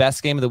probably the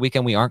best game of the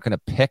weekend. We aren't going to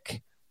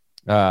pick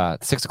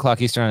 6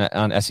 o'clock Eastern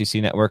on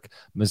SEC Network.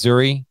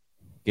 Missouri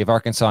gave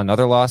Arkansas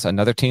another loss,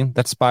 another team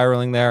that's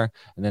spiraling there.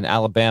 And then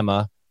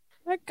Alabama,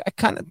 I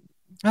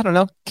don't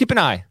know. Keep an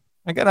eye.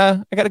 I got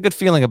a good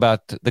feeling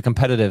about the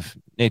competitive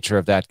nature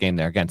of that game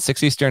there. Again,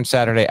 6 Eastern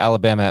Saturday,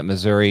 Alabama at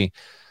Missouri.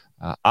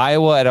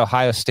 Iowa at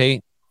Ohio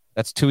State.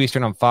 That's 2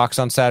 Eastern on Fox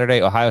on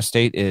Saturday. Ohio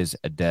State is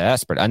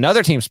desperate.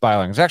 Another team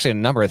spiraling. There's actually a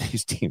number of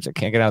these teams that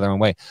can't get out of their own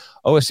way.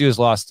 OSU has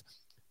lost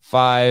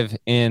 5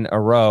 in a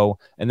row.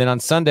 And then on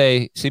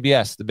Sunday,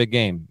 CBS, the big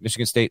game,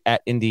 Michigan State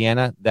at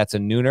Indiana. That's a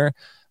nooner.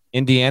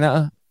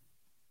 Indiana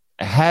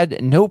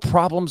had no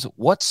problems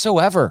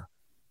whatsoever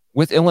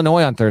with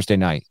Illinois on Thursday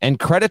night. And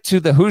credit to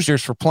the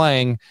Hoosiers for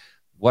playing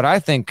what I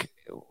think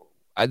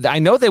 – I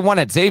know they won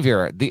at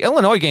Xavier. The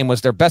Illinois game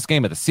was their best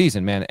game of the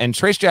season, man. And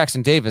Trace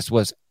Jackson Davis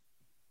was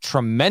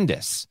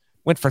tremendous.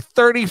 Went for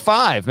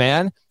 35,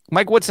 man.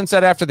 Mike Woodson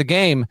said after the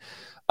game,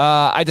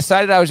 I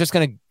decided I was just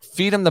going to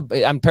feed him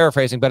I'm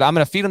paraphrasing, but I'm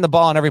going to feed him the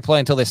ball on every play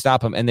until they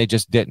stop him, and they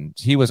just didn't.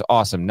 He was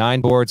awesome.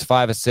 9 boards,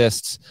 5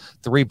 assists,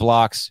 3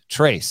 blocks.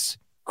 Trace,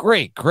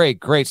 great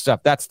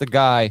stuff. That's the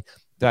guy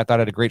that I thought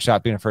had a great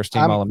shot being a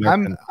first-team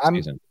All-American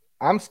season.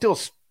 I'm still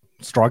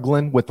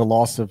struggling with the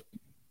loss of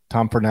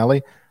Tom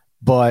Pernelli,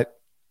 but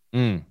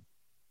on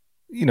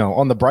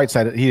the bright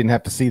side, he didn't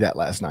have to see that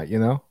last night. He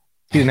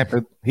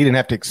didn't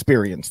have to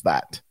experience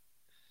that.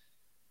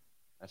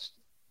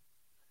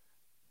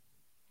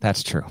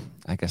 That's true.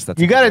 I guess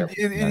that's you got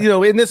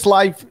to in this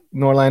life,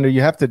 Norlander, you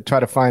have to try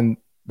to find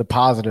the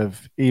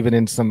positive even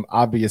in some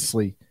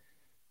obviously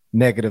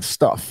negative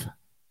stuff.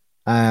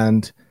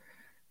 And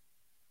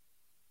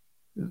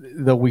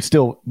though we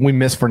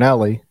miss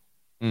Fernelli,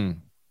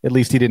 at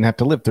least he didn't have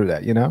to live through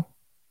that,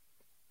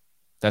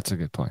 That's a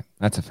good point.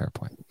 That's a fair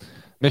point.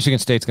 Michigan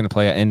State's going to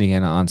play at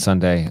Indiana on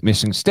Sunday.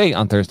 Michigan State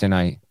on Thursday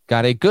night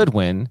got a good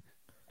win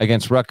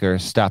against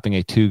Rutgers, stopping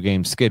a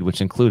 2-game skid,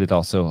 which included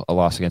also a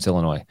loss against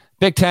Illinois.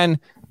 Big Ten,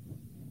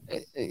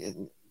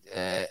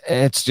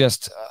 it's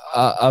just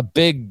a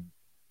big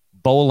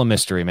bowl of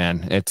mystery,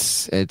 man.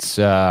 It's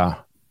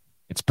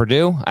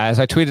Purdue, as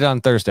I tweeted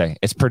on Thursday.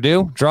 It's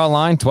Purdue, draw a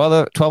line,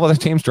 12 other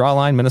teams, draw a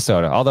line,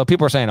 Minnesota. Although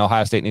people are saying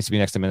Ohio State needs to be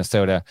next to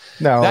Minnesota.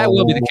 No. That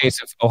will be the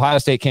case if Ohio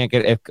State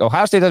if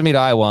Ohio State doesn't meet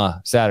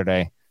Iowa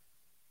Saturday,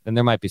 then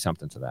there might be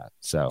something to that.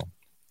 So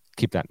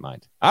keep that in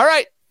mind. All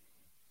right.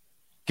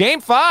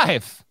 Game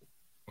 5.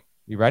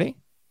 You ready?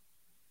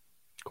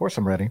 Of course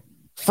I'm ready.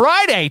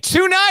 Friday,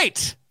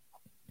 tonight,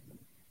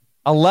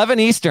 11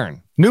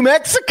 Eastern. New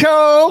Mexico.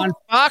 On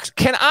Fox.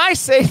 Can I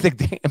say the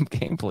damn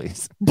game,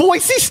 please?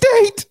 Boise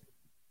State.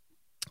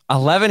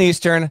 11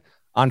 Eastern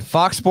on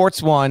Fox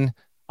Sports 1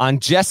 on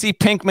Jesse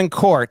Pinkman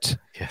Court.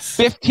 Yes.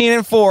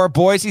 15-4,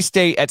 Boise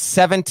State at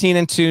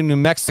 17-2, New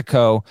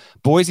Mexico.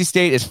 Boise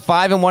State is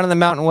 5-1 in the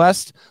Mountain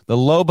West. The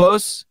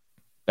Lobos,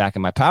 back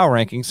in my power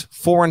rankings,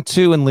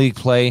 4-2 in league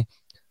play.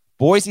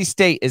 Boise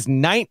State is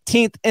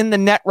 19th in the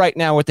net right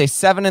now with a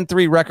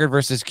 7-3 record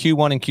versus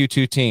Q1 and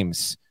Q2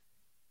 teams.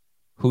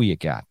 Who you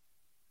got?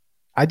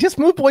 I just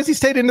moved Boise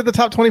State into the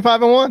top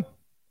 25-1.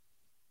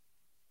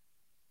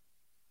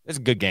 It's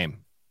a good game.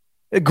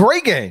 A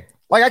great game.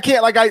 Like, I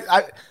can't, like,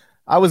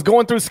 I was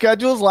going through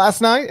schedules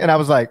last night and I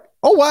was like,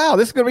 oh, wow,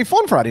 this is going to be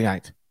fun Friday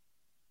night.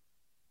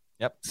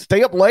 Yep.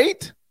 Stay up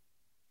late.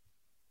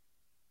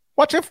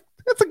 Watch it.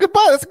 That's a good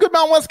buy. That's a good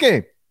Mountain West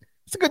game.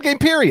 It's a good game,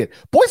 period.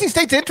 Boise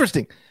State's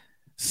interesting.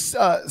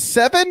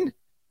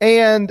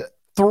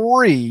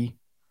 7-3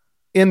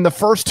 in the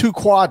first two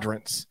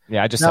quadrants.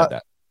 Yeah, I just said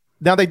that.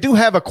 Now, they do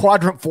have a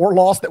quadrant 4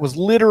 loss that was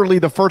literally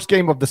the first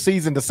game of the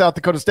season to South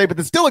Dakota State, but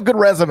it's still a good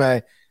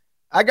resume.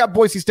 I got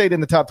Boise State in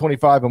the top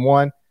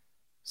 25-1,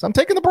 so I'm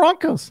taking the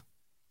Broncos.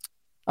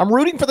 I'm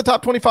rooting for the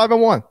top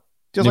 25-1.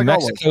 Just New like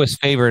Mexico always. is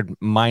favored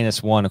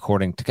 -1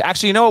 according to.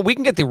 Actually, you know what? We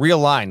can get the real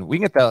line. We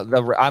can get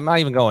the. I'm not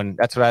even going.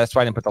 That's why I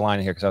didn't put the line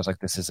in here because I was like,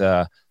 this is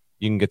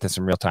you can get this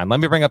in real time. Let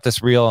me bring up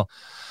this real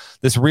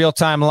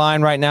time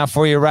line right now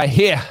for you right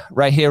here,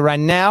 right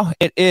now.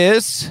 It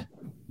is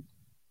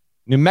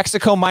New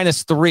Mexico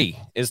 -3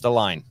 is the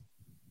line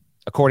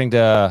according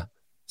to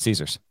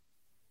Caesars.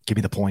 Give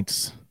me the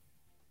points.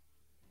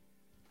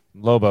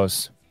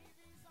 Lobos.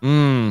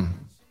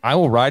 I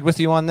will ride with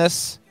you on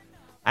this.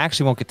 I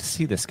actually won't get to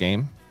see this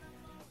game.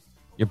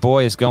 Your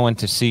boy is going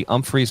to see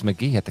Humphreys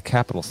McGee at the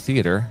Capitol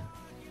Theater.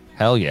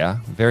 Hell yeah.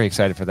 Very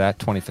excited for that.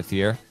 25th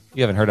year.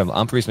 You haven't heard of a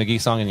Humphreys McGee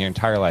song in your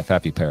entire life,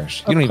 Happy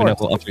Parish. You don't even know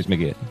who Humphreys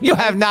McGee is. You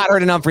have not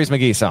heard an Humphreys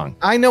McGee song.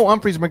 I know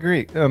Humphreys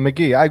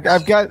McGee.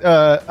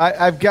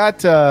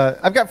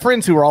 I've got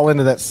friends who are all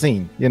into that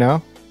scene, you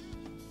know?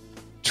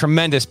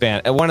 Tremendous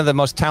band. One of the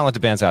most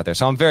talented bands out there.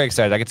 So I'm very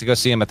excited. I get to go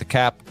see him at the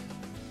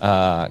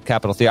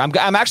Capitol Theater.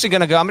 I'm actually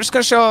going to go. I'm just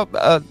going to show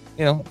up,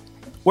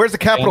 Where's the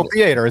Capitol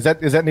Theater? Is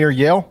that near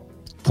Yale?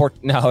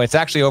 No, it's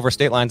actually over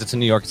state lines. It's in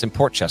New York. It's in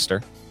Port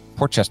Chester,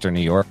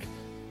 New York.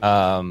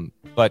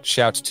 But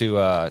shouts to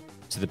the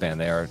band.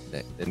 They are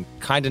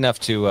kind enough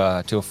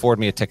to afford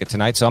me a ticket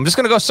tonight. So I'm just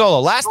going to go solo.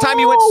 Last time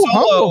you went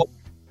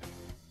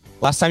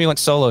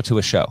solo to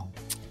a show.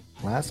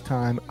 Last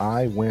time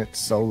I went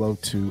solo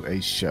to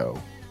a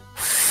show.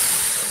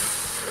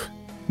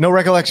 No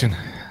recollection.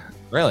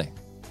 Really?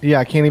 Yeah,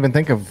 I can't even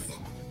think of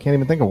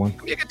one.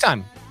 It'd be a good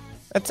time.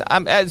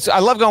 I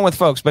love going with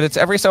folks, but it's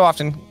every so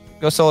often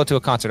go solo to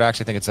a concert. I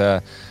actually think it's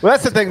a. Well,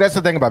 that's the thing. That's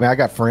the thing about me. I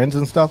got friends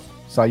and stuff,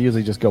 so I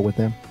usually just go with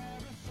them.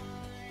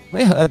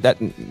 Yeah,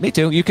 me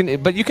too. You can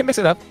mix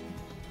it up.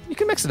 You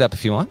can mix it up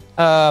if you want.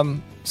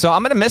 So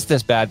I'm gonna miss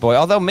this bad boy.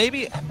 Although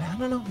maybe I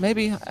don't know.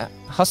 Maybe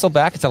hustle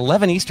back. It's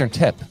 11 Eastern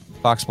tip.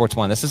 Fox Sports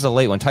 1. This is a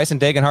late one. Tyson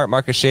Dagenhart,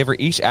 Marcus Shaver,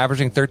 each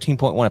averaging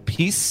 13.1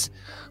 apiece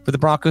for the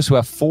Broncos, who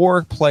have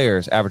 4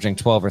 players averaging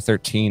 12 or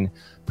 13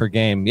 per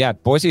game. Yeah,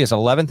 Boise is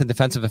 11th in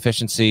defensive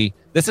efficiency.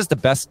 This is the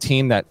best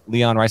team that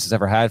Leon Rice has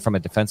ever had from a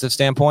defensive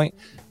standpoint,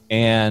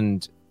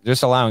 and they're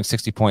just allowing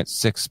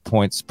 60.6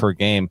 points per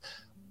game.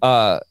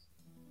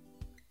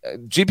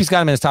 GP's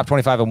got him in his top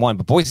 25-1,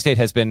 but Boise State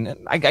has been,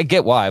 I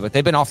get why, but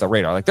they've been off the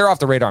radar. Like, they're off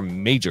the radar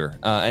major.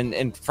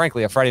 And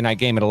frankly, a Friday night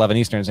game at 11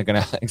 Eastern isn't going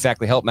to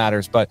exactly help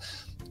matters. But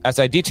as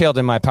I detailed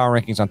in my power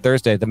rankings on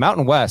Thursday, the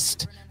Mountain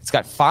West, it's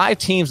got 5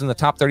 teams in the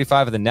top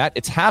 35 of the net.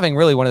 It's having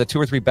really one of the 2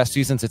 or 3 best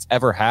seasons it's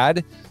ever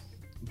had.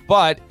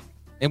 But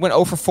it went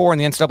 0-4 in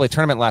the NCAA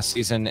tournament last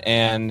season.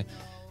 And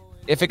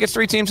if it gets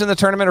 3 teams in the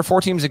tournament or 4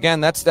 teams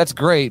again, that's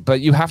great. But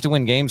you have to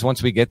win games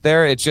once we get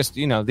there. It's just,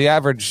 the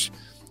average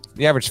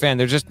fan,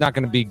 they're just not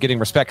going to be getting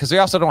respect because they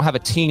also don't have a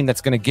team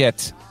that's going to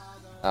get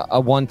a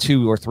 1,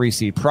 2, or 3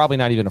 seed, probably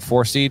not even a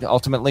 4 seed.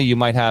 Ultimately, you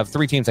might have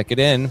 3 teams that get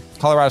in.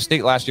 Colorado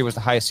State last year was the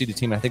highest seeded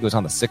team. I think it was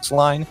on the 6th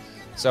line.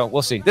 So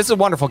we'll see. This is a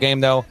wonderful game,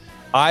 though.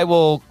 I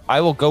will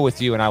go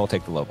with you, and I will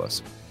take the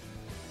Lobos.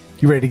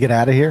 You ready to get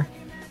out of here?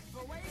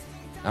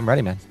 I'm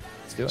ready, man.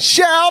 Let's do it.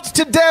 Shouts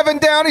to Devin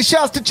Downey.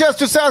 Shouts to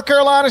Chester, South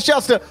Carolina.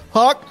 Shouts to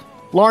Huck,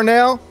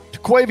 Larnell, to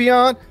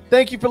Quavion.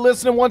 Thank you for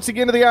listening once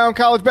again to the Eye on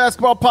College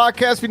Basketball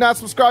Podcast. If you're not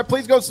subscribed,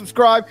 please go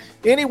subscribe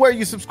anywhere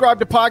you subscribe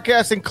to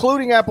podcasts,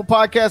 including Apple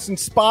Podcasts and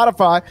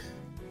Spotify.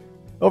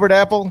 Over at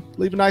Apple,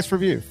 leave a nice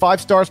review.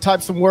 5 stars,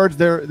 type some words.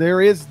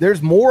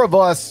 There's more of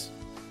us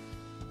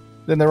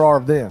than there are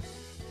of them.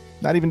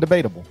 Not even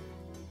debatable.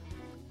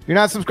 If you're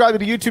not subscribed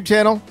to the YouTube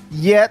channel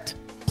yet,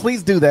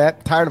 please do that.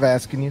 I'm tired of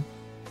asking you.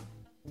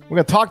 We're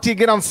going to talk to you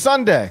again on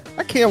Sunday.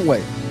 I can't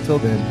wait. Until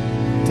then.